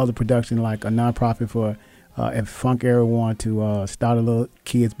also other production, like a nonprofit for if Funk Era wanted to start a little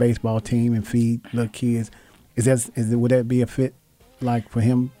kids baseball team and feed little kids, would that be a fit like for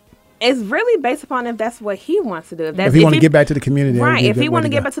him? It's really based upon if that's what he wants to do. If he want to get back to the community, right? If he want to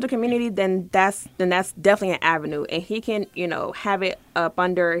get back to the community, then that's definitely an avenue, and he can have it up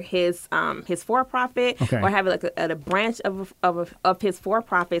under his for-profit, or have it like a branch of his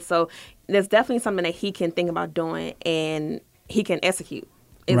for-profit. So there's definitely something that he can think about doing, and he can execute.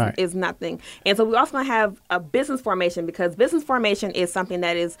 Is nothing. And so we also going to have a business formation, because business formation is something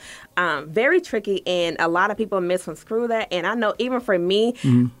that is very tricky, and a lot of people misconstrue that. And I know even for me,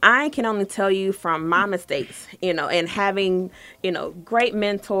 I can only tell you from my mistakes, and having, great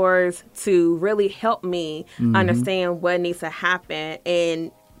mentors to really help me understand what needs to happen.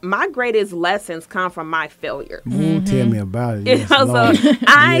 And my greatest lessons come from my failure. Ooh, tell me about it. Yes, so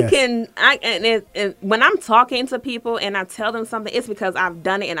when I'm talking to people and I tell them something, it's because I've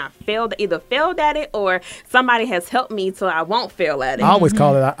done it and I either failed at it, or somebody has helped me so I won't fail at it. I always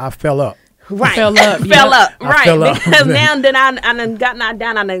call it I fell up. Right. Fell up. Right. Fell up. Because now then I done got knocked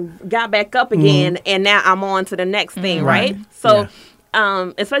down, I done got back up again, and now I'm on to the next thing, right? So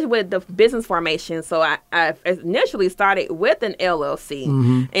especially with the business formation. So I initially started with an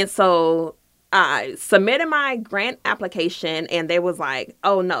LLC. And so I submitted my grant application, and they was like,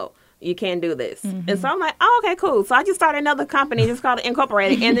 oh, no, you can't do this. And so I'm like, oh, okay, cool. So I just started another company, just called it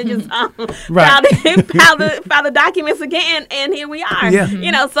Incorporated, and then just filed the documents again, and here we are.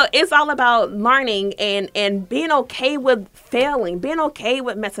 So it's all about learning and being okay with failing, being okay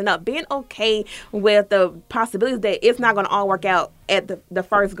with messing up, being okay with the possibilities that it's not going to all work out at the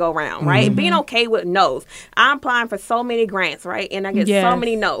first go round, right? Being okay with no's. I'm applying for so many grants, right? And I get so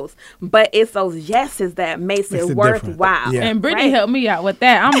many no's, but it's those yeses that makes it worthwhile. And Brittany helped me out with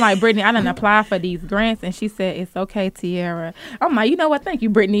that. I'm like, Brittany, I didn't apply for these grants, and she said, it's okay, Tiara. I'm like, you know what? Thank you,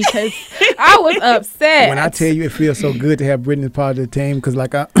 Brittany, because I was upset. When I tell you, it feels so good to have Brittany part of the team, because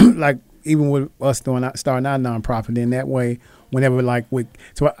like even with us starting our nonprofit in that way, whenever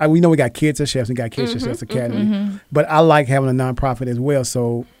we know we got Kids as Chefs and got Kids as Chefs Academy, but I like having a nonprofit as well.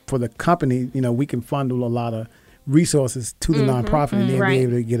 So for the company, we can funnel a lot of resources to the nonprofit and then be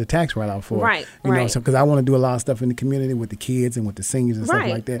able to get a tax write-off for it. So because I want to do a lot of stuff in the community with the kids and with the seniors and stuff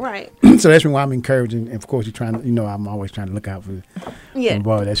like that. So that's why I'm encouraging, and of course you're trying to, I'm always trying to look out for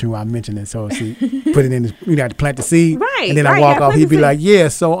boy, that's why I mentioned it. So see, put it in, you got to plant the seed, and then I walk off, he'd be like,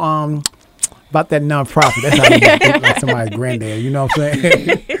 so about that nonprofit. That's how you get like somebody's granddad. You know what I'm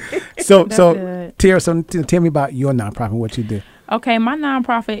saying? So Tiara, tell me about your nonprofit, what you do. Okay, my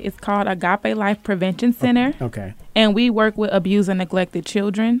nonprofit is called Agape Life Prevention Center. Okay. And we work with abused and neglected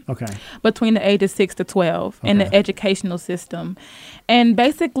children. Okay. Between the ages 6 to 12 in the educational system. And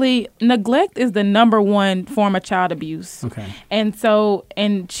basically, neglect is the number one form of child abuse. Okay. And so,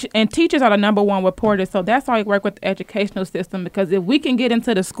 and teachers are the number one reporters. So that's why we work with the educational system, because if we can get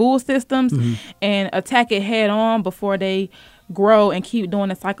into the school systems and attack it head on before they grow and keep doing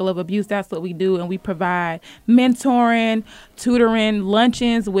the cycle of abuse, that's what we do. And we provide mentoring, tutoring,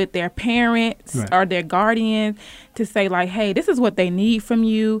 luncheons with their parents or their guardians to say like, hey, this is what they need from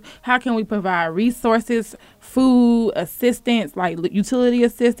you. How can we provide resources, food, assistance, like utility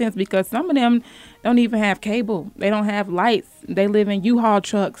assistance? Because some of them don't even have cable. They don't have lights. They live in U-Haul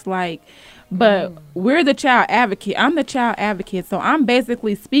trucks. But we're the child advocate. I'm the child advocate. So I'm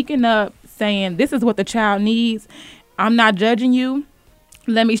basically speaking up, saying this is what the child needs. I'm not judging you.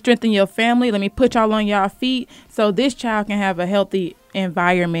 Let me strengthen your family. Let me put y'all on y'all feet so this child can have a healthy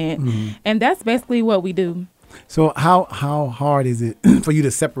environment. And that's basically what we do. So how hard is it for you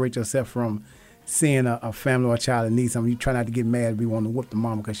to separate yourself from seeing a family or a child that needs something? You try not to get mad. We want to whoop the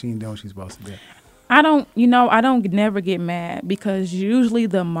mama because she ain't doing what she's supposed to do. I don't never get mad, because usually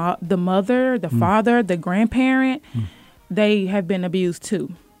the mother, the father, the grandparent, they have been abused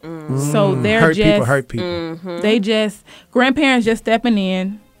too. So they're hurt people. Grandparents just stepping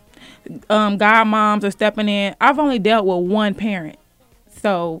in. Godmoms are stepping in. I've only dealt with one parent.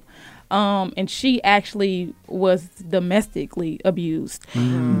 So, and she actually was domestically abused.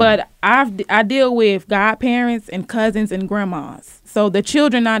 But I deal with godparents and cousins and grandmas. So the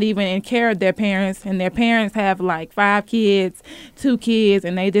children not even in care of their parents, and their parents have like 5 kids, 2 kids,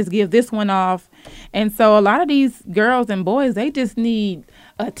 and they just give this one off. And so a lot of these girls and boys, they just need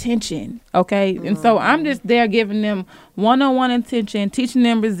attention, okay? And so I'm just there giving them one-on-one attention, teaching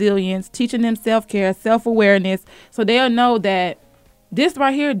them resilience, teaching them self-care, self-awareness, so they'll know that this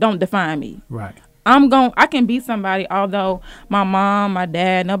right here don't define me. Right. I can be somebody, although my mom, my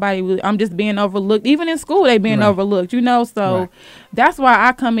dad, I'm just being overlooked. Even in school, they being overlooked, So that's why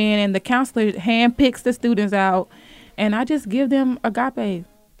I come in and the counselor handpicks the students out, and I just give them agape.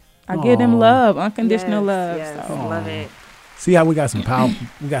 I give them love, unconditional love. Yes, so. Love it. See how we got some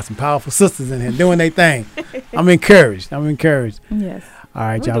powerful sisters in here doing their thing. I'm encouraged. Yes. All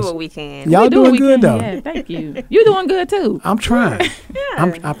right, We y'all. do what we can. Y'all doing good though. Yeah, thank you. You doing good too. I'm trying.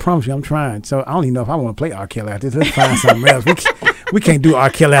 I promise you, I'm trying. So I don't even know if I want to play R. Kelly after this. Let's find something else. We can't do R.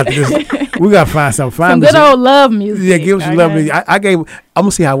 Kelly after this. We gotta find something. Some good old love music. Yeah, give us some love music. I'm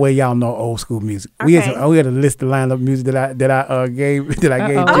gonna see how well y'all know old school music. We had a list of lineup music that I gave Jerry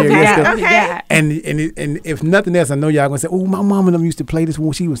yesterday. Okay. And if nothing else, I know y'all gonna say, "Oh, my mama them used to play this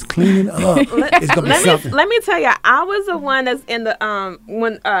when she was cleaning up." It's gonna be something. Let me tell you, I was the one that's in the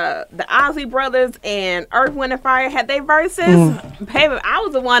when the Ozzy Brothers and Earth, Wind and Fire had their verses. Baby, I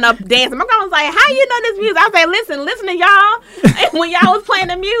was the one up dancing. My grandma was like, "How you know this music?" I was like, "Listen to y'all." And when y'all was playing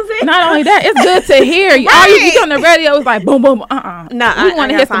the music, not only that, it's good to hear. All you get on the radio is like boom, boom. No, we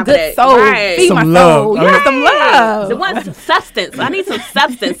want to hear some good soul. Feed some my love. soul. Yeah, some love. The one substance. I need some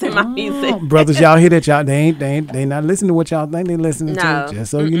substance in my music. Brothers, y'all hear that? Y'all they not listening to what y'all think they listening to.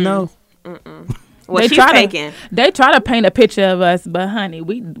 Just so you know. Well, she's faking. They try to paint a picture of us, but honey,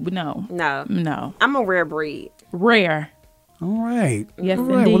 we no. I'm a rare breed. Rare. All right. Yes, all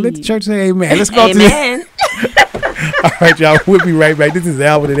right. indeed. Well, let the church say amen. Let's go to this. All right, y'all. We'll be right back. This is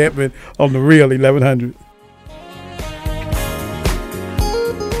Alvin and Edmund on The Real 1100.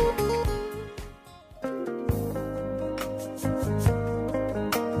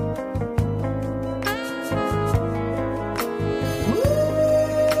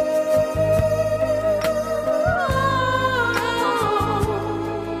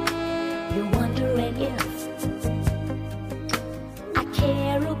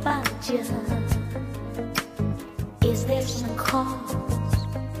 Is there some cause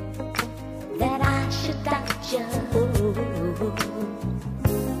that I should doubt you?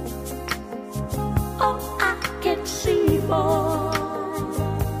 Oh, I can see, boy,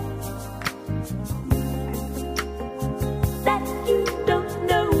 that you don't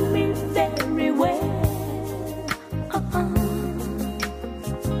know me very well.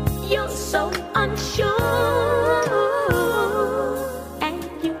 You're so unsure, and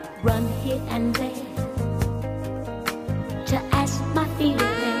you run here and there to ask my feelings.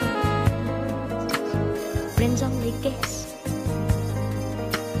 Friends only guess,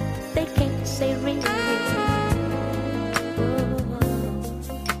 they can't say really.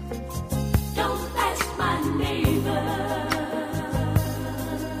 Don't ask my neighbor.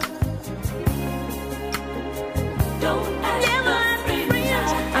 Don't ask my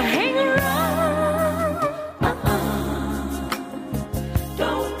friends I hang around.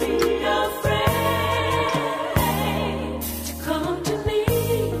 Don't be afraid. Come to me.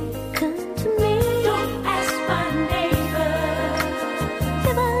 Don't ask my neighbor.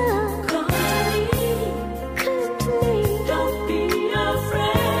 Come to me.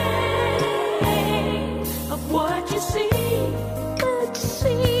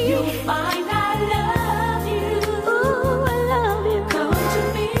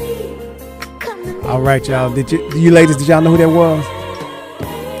 All right, y'all. Did you ladies, did y'all know who that was?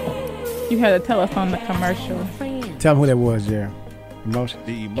 You had to tell us on the commercial. Tell them who that was, Jared. Emotion.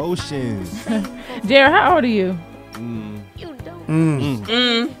 The Emotions. Jared, how old are you?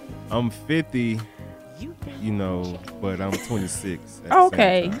 I'm 50, but I'm 26.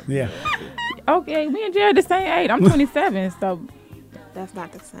 Okay. Yeah. Okay, me and Jared the same age. I'm 27, so That's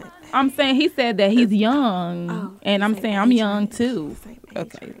not the same. I'm saying he said that he's young, and I'm same saying I'm age young range. too. Same age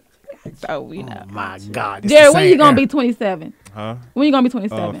Okay. range. So we know. My God. it's Jared, the when same you gonna era. be 27? Huh? When you gonna be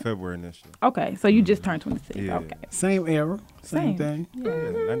 27? February next year. Okay, so you just turned 26. Yeah. Okay. Same era. Same Same. thing.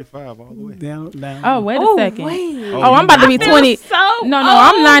 Yeah, 95 all the way. Down. Oh, wait a second. Wait. Oh, I'm about to be 20. So No, old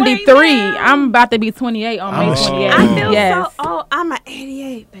I'm right 93. now. I'm about to be 28 on May Oh. 28th. I feel Yes. so old. I'm an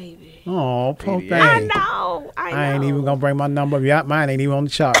 88 baby. Oh, poor thing. I know. I ain't even gonna bring my number up. Yeah, mine ain't even on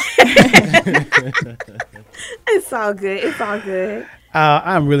the chart. It's all good. It's all good.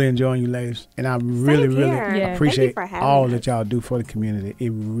 I'm really enjoying you ladies, and I really, Same really here. Yeah. appreciate Thank you for having all us. that y'all do for the community.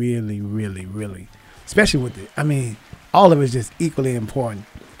 It really, really, really, especially with it. I mean, all of it's just equally important.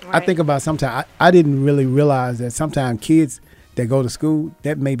 I Right. think about sometimes I didn't really realize that sometimes kids that go to school,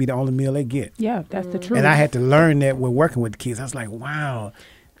 that may be the only meal they get. Yeah, that's the truth. And I had to learn that with working with the kids. I was like, wow.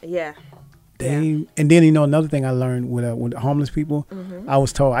 Yeah. And then another thing I learned with homeless people, I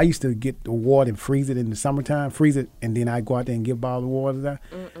was told I used to get the water and freeze it in the summertime, freeze it, and then I go out there and give bottled water there.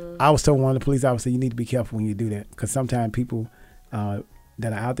 I was told one of the police officers, you need to be careful when you do that, because sometimes people that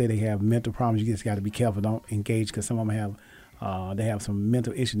are out there, they have mental problems. You just got to be careful. Don't engage, because some of them have some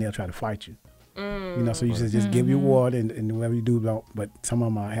mental issue and they'll try to fight you. So you just give your water and whatever you do, but some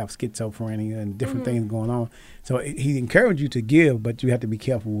of them have schizophrenia and different things going on. So he encouraged you to give, but you have to be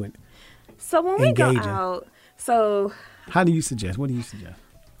careful with. So when we go Engaging. out, so How do you suggest? What do you suggest?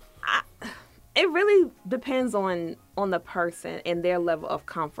 it really depends on the person and their level of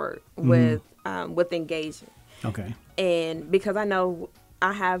comfort with engaging. Okay. And because I know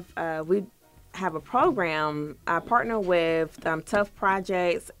we have a program, I partner with Tough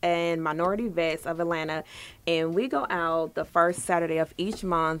Projects and Minority Vets of Atlanta, and we go out the first Saturday of each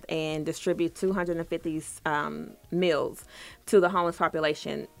month and distribute 250 meals to the homeless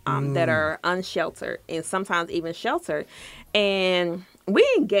population that are unsheltered and sometimes even sheltered. And we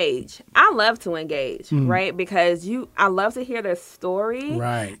engage. I love to engage, right? Because I love to hear their story.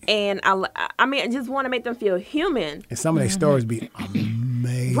 Right. And I just want to make them feel human. And some of their stories be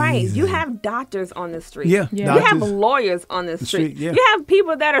amazing. Right. You have doctors on the street. Yeah. Yeah. You have doctors. lawyers on the street. yeah. You have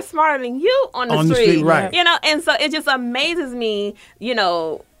people that are smarter than you on the street. Right. And so it just amazes me,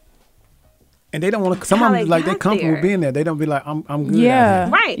 And they don't want to. Some How of they them like they're got comfortable there. being there. They don't be like, I'm good. Yeah. out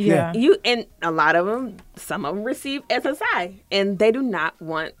here." Right. Yeah. And a lot of them, some of them receive SSI, and they do not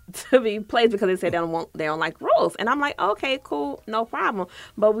want to be placed because they say they don't like rules. And I'm like, okay, cool, no problem.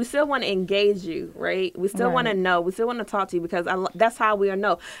 But we still want to engage you, right? We still want to know. We still want to talk to you because that's how we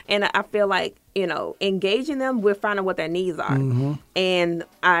know. And I feel like, engaging them, we're finding what their needs are. And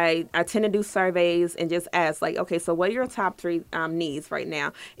I tend to do surveys and just ask, like, okay, so what are your top 3 needs right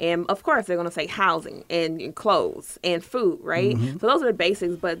now? And of course, they're going to say housing and clothes and food, right? So those are the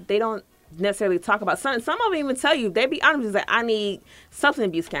basics, but they don't necessarily talk about some of them even tell you, they be honest, that I need substance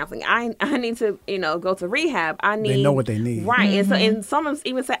abuse counseling. I need to, go to rehab. They know what they need. Right. And some of them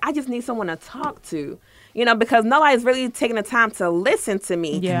even say, I just need someone to talk to. Because nobody's really taking the time to listen to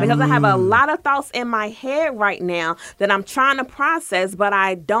me. Yeah. Because I have a lot of thoughts in my head right now that I'm trying to process, but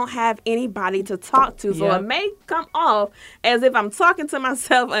I don't have anybody to talk to. So Yep. it may come off as if I'm talking to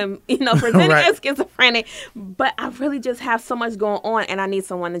myself and, presenting Right. as schizophrenic, but I really just have so much going on and I need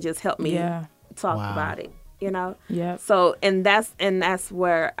someone to just help me Yeah. talk Wow. about it. Yep. So and that's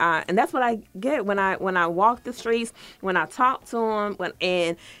where and that's what I get when I walk the streets, when I talk to them,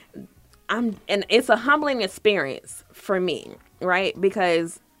 and it's a humbling experience for me, right?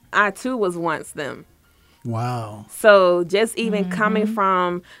 Because I too was once them. Wow. So just even coming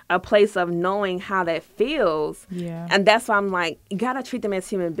from a place of knowing how that feels, Yeah. and that's why I'm like, you gotta treat them as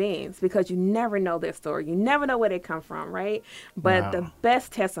human beings because you never know their story, you never know where they come from, right? But Wow. the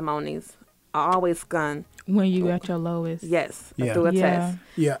best testimonies are always gone. When you at your lowest. Yes, Yeah. through a Yeah. test.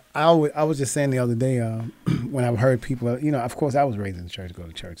 Yeah, I was just saying the other day when I've heard people, of course I was raised in the church, go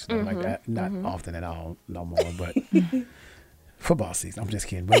to church, stuff like that. Not often at all, no more, but football season. I'm just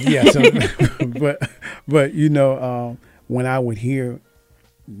kidding, but yeah. So, but when I would hear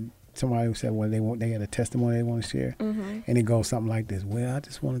somebody who said, well, they had a testimony they want to share, and it goes something like this. Well, I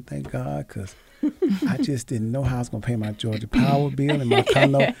just want to thank God because I just didn't know how I was going to pay my Georgia Power bill and my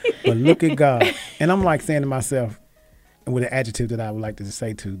condo, but look at God. And I'm like saying to myself, with an adjective that I would like to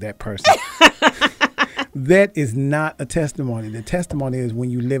say to that person, that is not a testimony. The testimony is when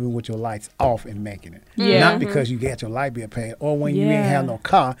you living with your lights off and making it. Yeah. Not because you got your light bill paid or when you Yeah. ain't have no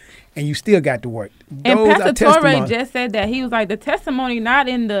car and you still got to work. And Those Pastor are Torre testimonies. just said that he was like, the testimony not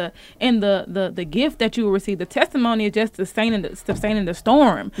in the gift that you will receive. The testimony is just sustaining the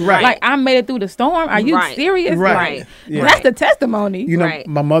storm. Right. Like, I made it through the storm. Are you Right. serious? Right. Like, Yeah. that's the testimony. You know, Right.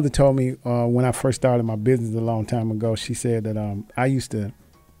 my mother told me when I first started my business a long time ago, she said that I used to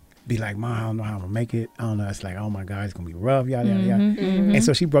be like, Mom, I don't know how I'm going to make it. I don't know. It's like, oh, my God, it's going to be rough, yada, yada, yada. And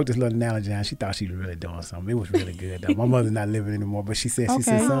so she broke this little analogy down. She thought she was really doing something. It was really good, though. My mother's not living anymore, but she said,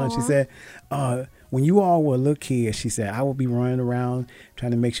 Okay. son, she said, when you all were little kids, she said, I would be running around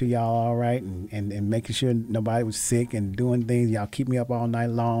trying to make sure y'all all right and making sure nobody was sick and doing things. Y'all keep me up all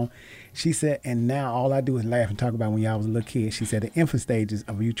night long. She said, and now all I do is laugh and talk about when y'all was a little kid. She said, the infant stages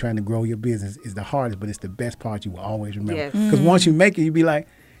of you trying to grow your business is the hardest, but it's the best part you will always remember. Yes. Because once you make it, you be like,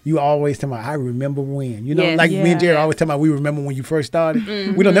 you always talking about, I remember when. You know, Yes. like me and Jerry Yeah. always talking about, we remember when you first started.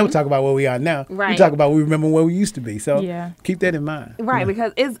 We don't never talk about where we are now. We Right. talk about we remember where we used to be. So Yeah. keep that in mind. Right, Yeah.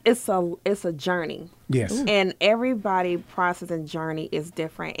 because it's a journey. Yes. And everybody process and journey is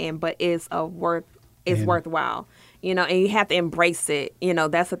different, but it's worthwhile, you know, and you have to embrace it. You know,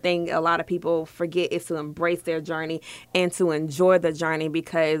 that's the thing a lot of people forget is to embrace their journey and to enjoy the journey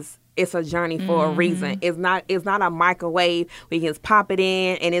because it's a journey for a reason. It's not a microwave where you can just pop it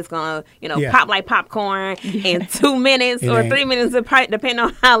in and it's gonna, Yeah. pop like popcorn in 2 minutes It or ain't. 3 minutes, depending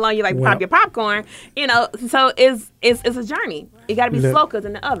on how long you like to Well- pop your popcorn. You know, so it's a journey. You got to be Look. slow cooking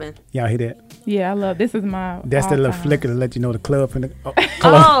in the oven. Y'all hear that? Yeah, I love this is my That's the little all-time. flicker to let you know the club in the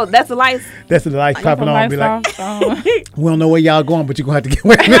Oh, that's the lights. That's the lights You popping put on. Be lights like, off, we don't know where y'all going, but you're going to have to get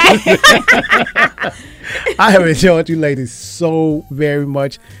with me. I have enjoyed you ladies so very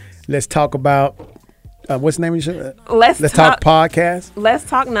much. Let's talk about, what's the name of your show? Let's Talk podcast. Let's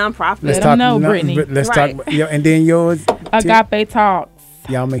talk nonprofit. Let 'em know, Brittany. Let's Right. talk, and then yours. Agape Talks.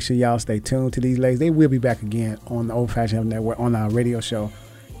 Y'all make sure y'all stay tuned to these ladies. They will be back again on the Old Fashioned Health Network on our radio show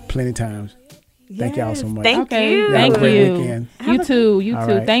plenty times. Thank y'all so much. Thank Okay, you. Y'all have thank a great you. weekend. You too. You All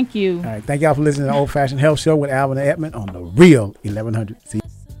too. right. Thank you. All right. Thank y'all for listening to the Old Fashioned Health Show with Alvin and Edmund on the Real 1100. See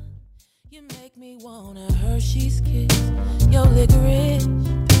You make me wanna Hershey's kiss your licorice.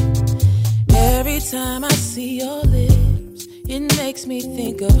 Every time I see your lips, it makes me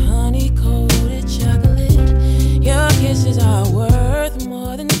think of honey-coated chocolate. Your kisses are worth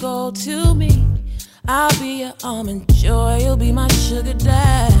more than gold to me. I'll be your almond joy, you'll be my sugar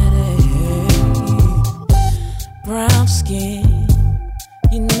daddy. Brown skin,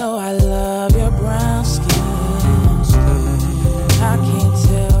 you know I love your brown skin. I can't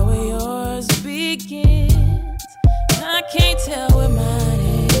tell where yours begins, I can't tell where mine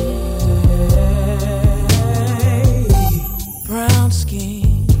is. Brown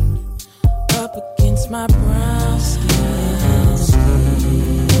skin, up against my brown skin.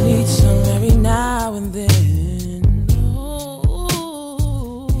 Need some every now and then.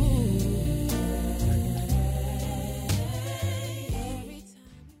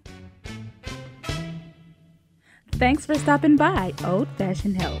 Thanks for stopping by Old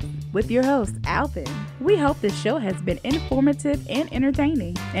Fashioned Health with your host, Alvin. We hope this show has been informative and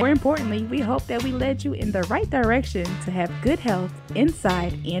entertaining. And more importantly, we hope that we led you in the right direction to have good health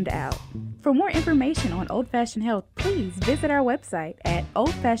inside and out. For more information on Old Fashioned Health, please visit our website at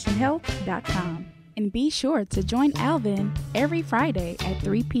oldfashionedhealth.com. And be sure to join Alvin every Friday at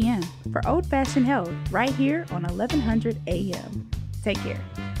 3 p.m. for Old Fashioned Health right here on 1100 a.m. Take care.